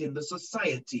fragmenting the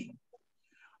society.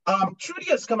 Trudy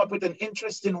has come up with an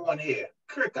interesting one here.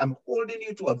 Kirk, I'm holding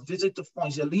you to a visit to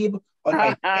Fongelib on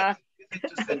my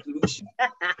visit to Saint Lucian.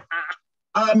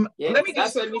 Yes, let me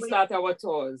that's when we start our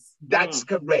tours. That's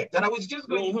correct. And I was just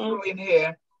going to throw in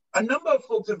here, a number of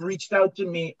folks have reached out to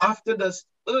me after the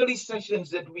early sessions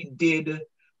that we did,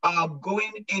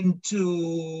 going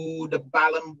into the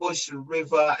Balambush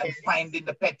River and finding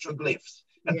the petroglyphs.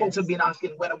 And folks have been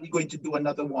asking, when are we going to do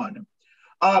another one?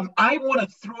 I want to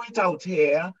throw it out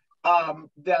here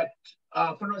that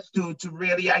for us to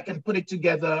really, I can put it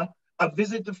together, a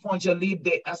visit to Fonjalib.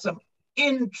 There are some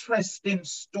interesting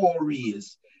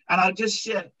stories. And I'll just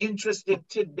share an interesting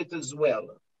tidbit as well.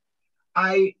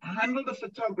 I handled the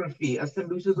photography as Saint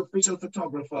Lucia's official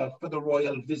photographer for the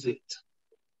royal visit.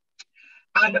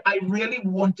 And I really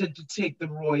wanted to take the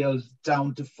royals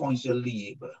down to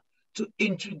Fonjalib to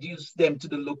introduce them to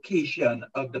the location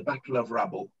of the Battle of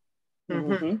Rabo.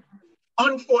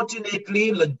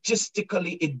 Unfortunately,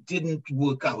 logistically, it didn't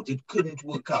work out. It couldn't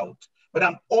work out. But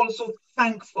I'm also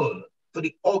thankful for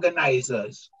the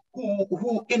organizers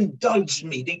who indulged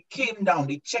me. They came down,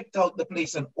 they checked out the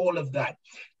place and all of that.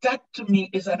 That to me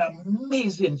is an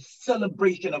amazing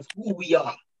celebration of who we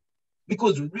are.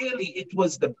 Because really it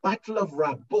was the Battle of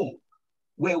Rabo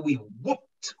where we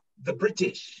whooped the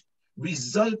British,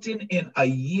 resulting in a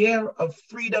year of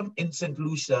freedom in Saint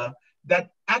Lucia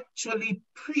that actually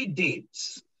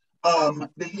predates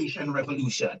the Haitian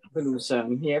Revolution.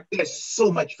 There's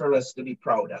so much for us to be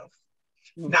proud of.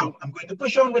 Now, I'm going to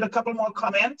push on with a couple more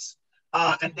comments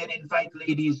and then invite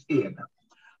ladies in.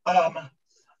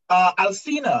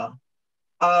 Alcina,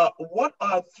 what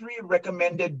are 3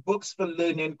 recommended books for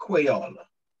learning Kwéyòl?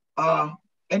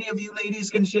 Any of you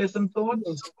ladies can share some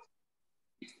thoughts?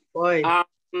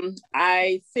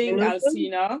 I think,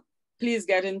 Alcina, please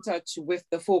get in touch with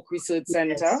the Folk Research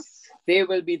Center. They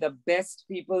will be the best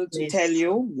people to tell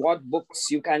you what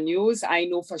books you can use. I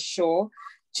know for sure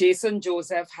Jason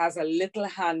Joseph has a little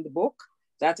handbook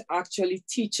that actually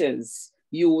teaches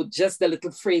you just the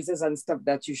little phrases and stuff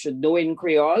that you should know in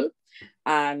Creole.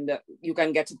 And you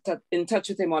can get in touch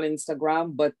with him on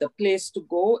Instagram, but the place to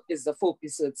go is the Folk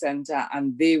Research Center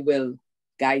and they will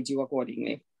guide you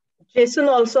accordingly. Jason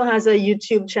also has a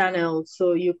YouTube channel,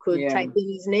 so you could type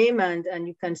in his name and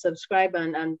you can subscribe,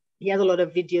 and he has a lot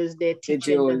of videos there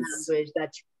teaching the language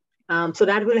that so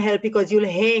that will help because you'll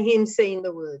hear him saying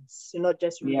the words. You not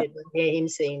just read it, but hear him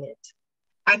saying it.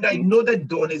 And I know that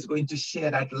Dawn is going to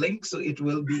share that link, so it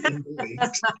will be in the link.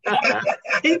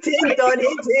 It is, Dawn,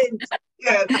 it is.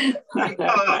 Yes,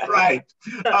 right.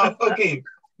 Okay,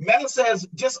 Mel says,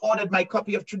 just ordered my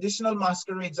copy of Traditional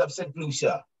Masquerades of St.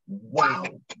 Lucia. Wow,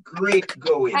 great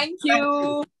going. Thank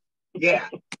you. Yeah.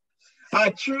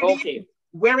 Trudy,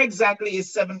 where exactly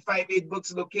is 758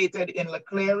 Books located in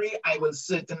Leclerc? I will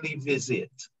certainly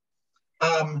visit.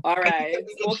 All right.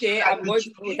 Okay, I'm going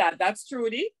to do that. That's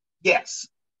Trudy? Yes.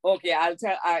 Okay,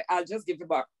 I'll just give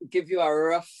you a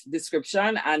rough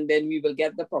description and then we will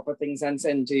get the proper things and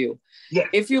send to you. Yeah.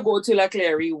 If you go to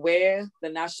Leclerc, where the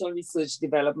National Research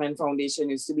Development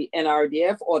Foundation used to be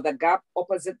NRDF, or the gap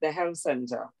opposite the health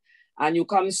center, and you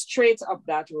come straight up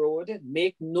that road,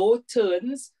 make no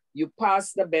turns, you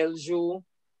pass the Bellevue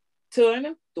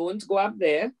turn, don't go up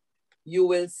there, you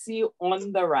will see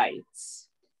on the right,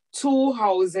 2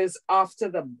 houses after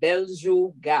the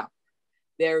Bellevue gap.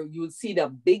 There you'll see the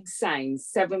big sign,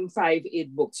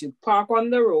 758 Books. You park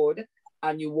on the road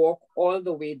and you walk all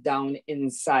the way down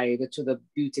inside to the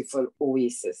beautiful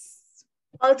oasis.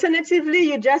 Alternatively,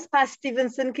 you just pass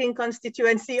Stevenson King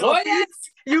constituency office. Yes.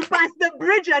 You pass the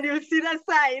bridge and you'll see the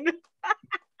sign.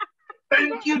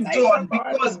 Thank you, Dawn,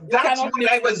 because that's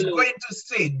what I was going to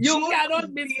say. You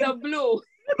cannot miss the blue.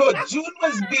 No, June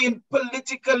was being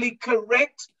politically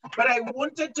correct, but I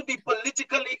wanted to be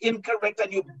politically incorrect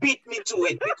and you beat me to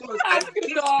it because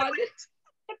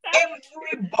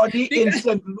everybody in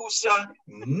St. Lucia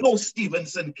knows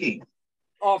Stevenson King.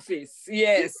 Office,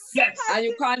 yes. Yes. And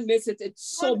you can't miss it.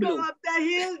 It's so blue. Up the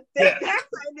hill, that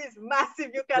sign is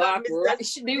massive. You cannot miss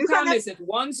that. You can't miss it.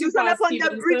 Once you pass on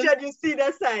the bridge and you see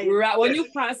the sign. Right, when you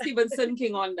pass Stevenson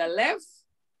King on the left,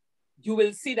 you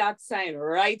will see that sign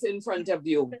right in front of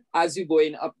you as you're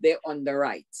going up there on the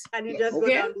right. And you just go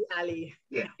down the alley.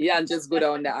 Yeah, and just go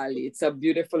down the alley. It's a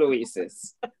beautiful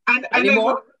oasis. And I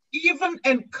will even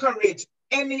encourage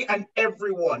any and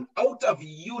everyone out of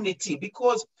unity,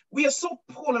 because we are so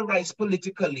polarized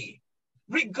politically.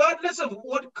 Regardless of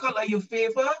what color you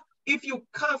favor, if you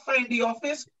can't find the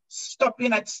office, stop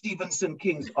in at Stevenson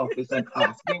King's office and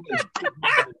ask.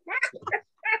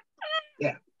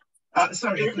 Yeah.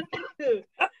 Sorry.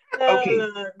 Okay.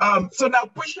 So now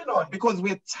pushing on because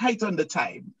we're tight on the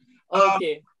time.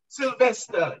 Okay.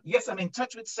 Sylvester, yes, I'm in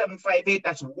touch with 758.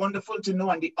 That's wonderful to know.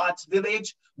 And the Arts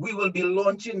Village, we will be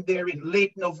launching there in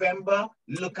late November.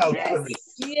 Look out for it.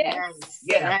 Yes.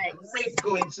 Yeah, Nice. great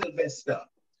going, Sylvester.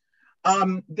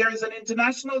 There is an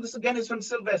international, this again is from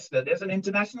Sylvester, there's an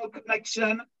international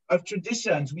connection of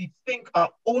traditions we think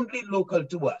are only local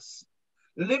to us.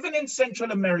 Living in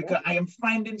Central America, I am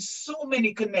finding so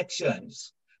many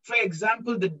connections. For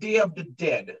example, the Day of the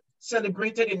Dead,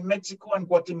 celebrated in Mexico and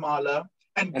Guatemala,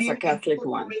 and being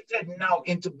incorporated now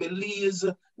into Belize,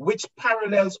 which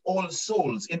parallels All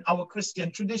Souls in our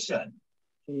Christian tradition.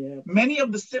 Yeah. Many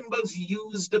of the symbols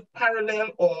used parallel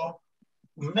our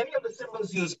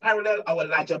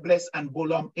Laja Bless and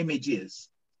Bolam images.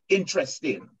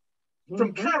 Interesting.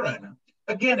 From Karen,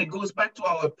 again, it goes back to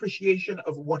our appreciation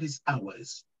of what is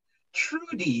ours.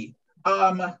 Trudy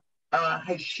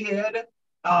has shared,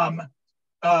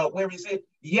 where is it?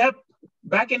 Yep,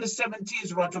 back in the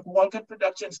 70s, Roderick Walcott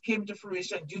Productions came to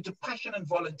fruition due to passion and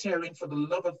volunteering for the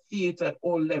love of theater at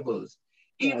all levels.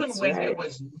 Even when there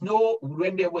was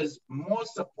more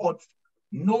support,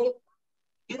 even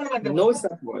when there was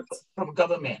support from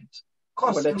government.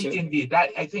 Costly indeed. That,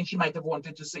 I think she might have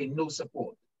wanted to say no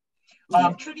support.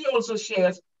 Trudy also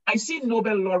shares, I see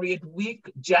Nobel Laureate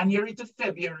Week, January to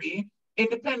February,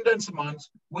 Independence Month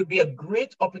would be a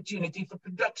great opportunity for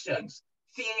productions,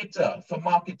 theater, for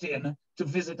marketing to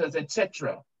visitors,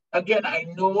 etc. Again, I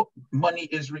know money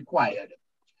is required.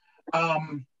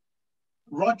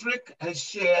 Roderick has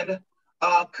shared,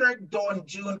 Kirk, Dawn,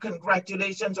 June,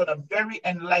 congratulations on a very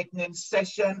enlightening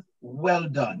session. Well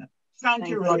done. Thank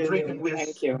you, Roderick. And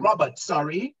we're Robert,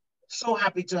 sorry. So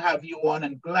happy to have you on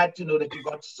and glad to know that you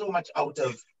got so much out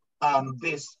of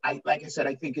this. Like I said,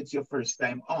 I think it's your first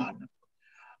time on.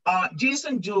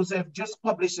 Jason Joseph just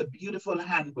published a beautiful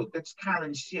handbook that's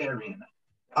Karen sharing.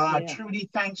 Trudy,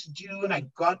 thanks, June. I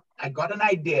got an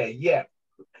idea, yeah.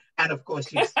 And of course,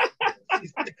 she's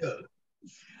tickled.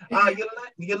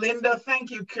 Yolanda,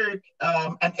 thank you, Kirk,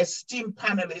 an esteemed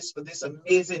panelist for this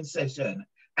amazing session.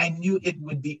 I knew it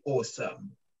would be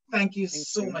awesome. Thank you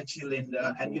so much,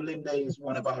 Yolanda. And Yolanda is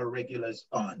one of our regulars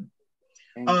on.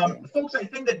 Folks, I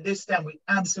think that this time we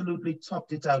absolutely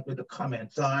topped it out with the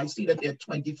comments. I see that there are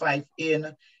 25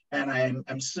 in, and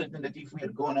I'm certain that if we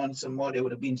had gone on some more, there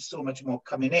would have been so much more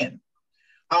coming in.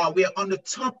 We are on the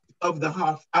top of the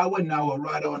half hour now, or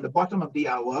rather on the bottom of the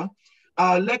hour.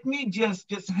 Let me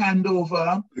just hand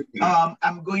over.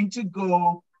 I'm going to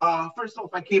go, first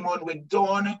off, I came on with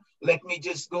Dawn. Let me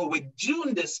just go with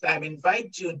June this time,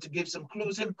 invite June to give some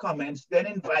closing comments, then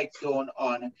invite Dawn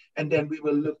on, and then we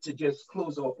will look to just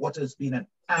close off what has been an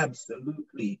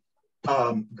absolutely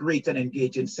great and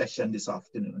engaging session this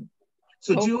afternoon.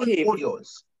 So June, all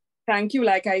yours. Thank you.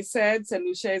 Like I said, Saint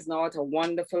Lucia is now at a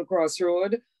wonderful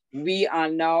crossroad. We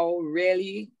are now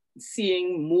really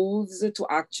seeing moves to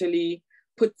actually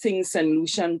put things Saint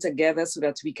Lucian together so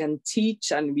that we can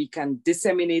teach and we can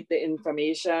disseminate the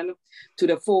information to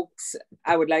the folks.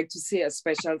 I would like to say a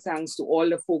special thanks to all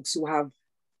the folks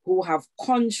who have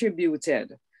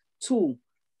contributed to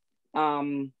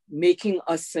making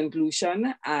us Saint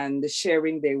Lucian and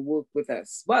sharing their work with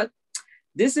us. But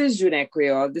this is Journée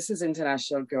Kwéyòl, this is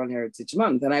International Kwéyòl Heritage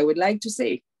Month, and I would like to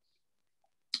say,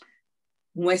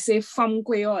 moi c'est femme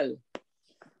Kwéyòl,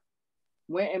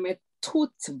 moi aime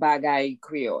tout bagay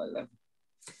Kwéyòl.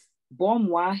 Bon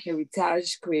moi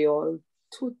héritage Kwéyòl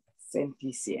tout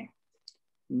simplicien.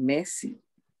 Merci.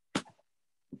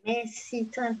 Merci,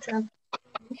 Tanta.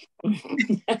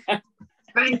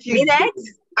 Thank you.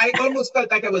 I almost felt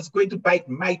like I was going to bite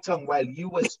my tongue while you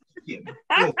were speaking.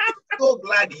 So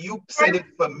glad you said it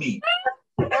for me.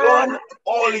 Dawn,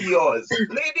 all yours.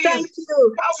 Ladies, thank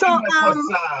you. So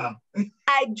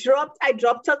I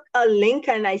dropped a link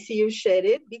and I see you shared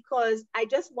it because I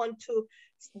just want to,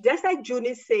 just like June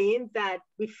is saying, that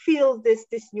we feel this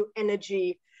new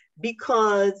energy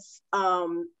because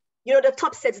you know, the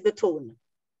top sets the tone.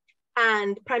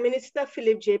 And Prime Minister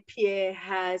Philip J. Pierre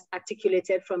has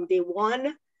articulated from day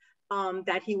one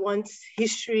that he wants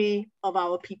history of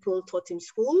our people taught in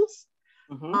schools.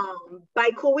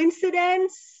 By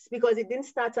coincidence, because it didn't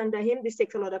start under him, this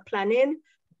takes a lot of planning.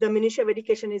 The Ministry of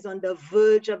Education is on the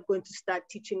verge of going to start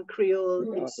teaching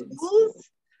Creole in schools,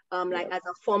 like as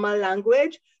a formal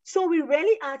language. So we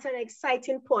really are at an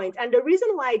exciting point. And the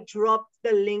reason why I dropped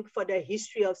the link for the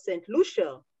history of Saint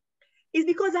Lucia is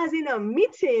because I was in a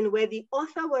meeting where the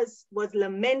author was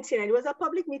lamenting, and it was a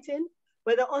public meeting,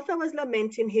 where the author was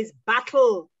lamenting his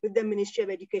battle with the Ministry of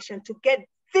Education to get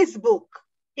this book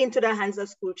into the hands of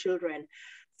school children.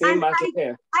 And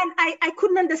I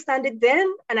couldn't understand it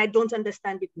then, and I don't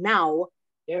understand it now,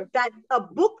 that a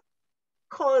book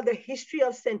called The History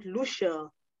of Saint Lucia,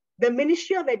 the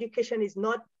Ministry of Education is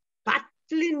not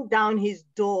battling down his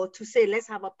door to say, let's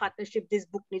have a partnership, this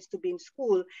book needs to be in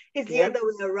school. It's the other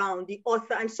way around, the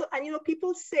author. And you know,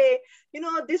 people say, you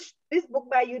know, this book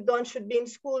by you, Don, should be in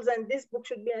schools, and this book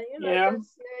should be, you know,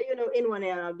 just, you know, in one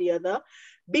ear or the other.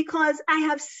 Because I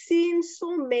have seen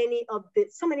so many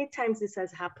times this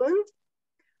has happened,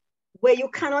 where you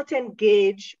cannot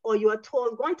engage, or you are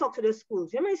told, go and talk to the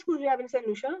schools. You know how many schools you have in St.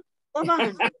 Lucia? Over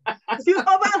 100. Over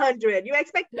 100. You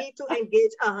expect me to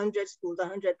engage 100 schools,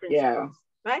 100 principals,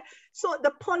 right? So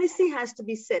the policy has to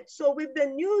be set. So with the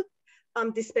new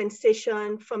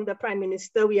dispensation from the Prime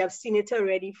Minister, we have seen it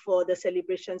already for the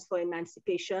celebrations for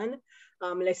emancipation.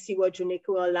 Let's see what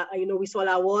Juneko, you know, we saw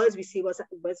La Wars, we see what's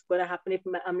going to happen if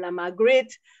La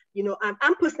Margaret. You know,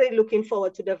 I'm personally looking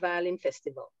forward to the violin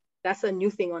festival. That's a new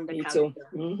thing on the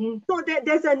calendar. So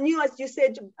there's a new, as you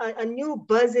said, a new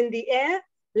buzz in the air.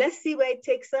 Let's see where it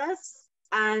takes us.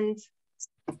 And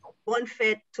bonne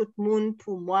fête tout le monde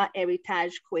pour moi,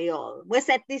 héritage Kwéyòl. Where's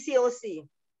that DCOC?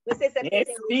 Yes,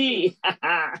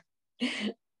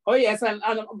 oh yes, and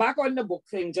back on the book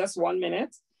thing, just 1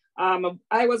 minute.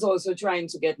 I was also trying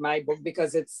to get my book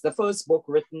because it's the first book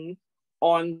written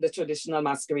on the traditional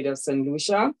masquerade of Saint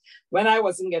Lucia. When I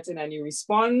wasn't getting any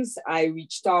response, I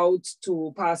reached out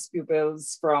to past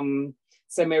pupils from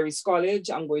St. Mary's College.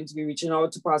 I'm going to be reaching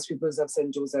out to past pupils of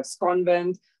St. Joseph's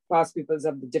Convent, past pupils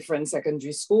of the different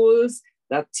secondary schools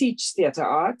that teach theater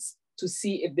arts, to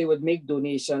see if they would make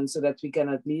donations so that we can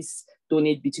at least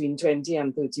donate between 20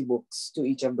 and 30 books to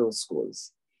each of those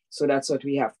schools. So that's what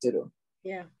we have to do.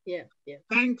 Yeah.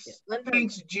 Thanks,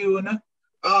 June.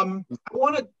 I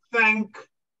want to thank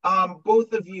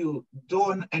both of you,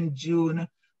 Dawn and June,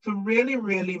 for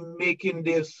really making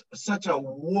this such a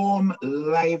warm,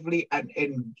 lively, and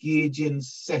engaging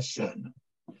session.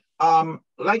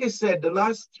 Like I said, the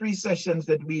last 3 sessions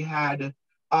that we had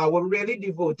were really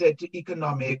devoted to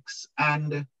economics,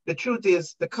 and the truth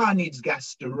is the car needs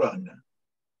gas to run.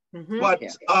 But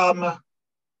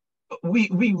we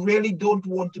really don't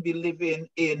want to be living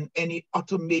in any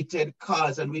automated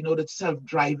cars, and we know that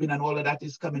self-driving and all of that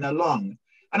is coming along.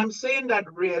 And I'm saying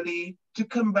that really to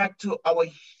come back to our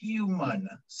human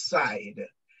side,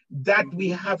 that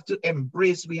we have to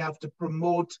embrace, we have to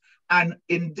promote. And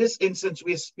in this instance,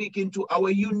 we're speaking to our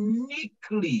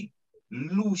uniquely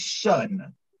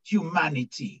Lucian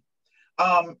humanity.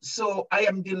 So I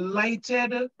am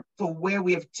delighted for where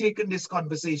we have taken this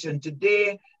conversation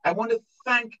today. I want to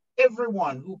thank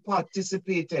everyone who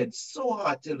participated so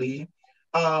heartily,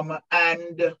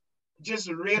 and just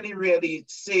really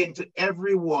saying to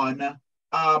everyone,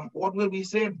 what will we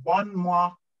say? Bon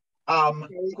mois,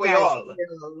 Kwéyòl,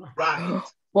 right?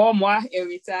 Bon mois,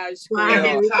 héritage Kwéyòl.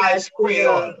 Héritage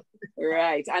Kwéyòl.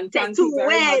 Right, and thank you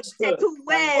very much. Tattoo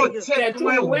wed. Thank you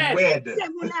very much.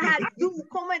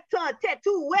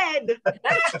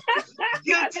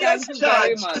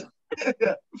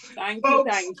 Thank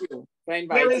you for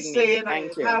inviting me.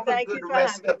 Thank you. Have a good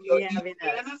rest of your evening.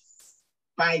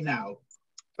 Bye now.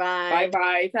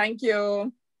 Bye. Thank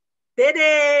you.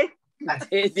 Dede.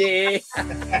 Dede.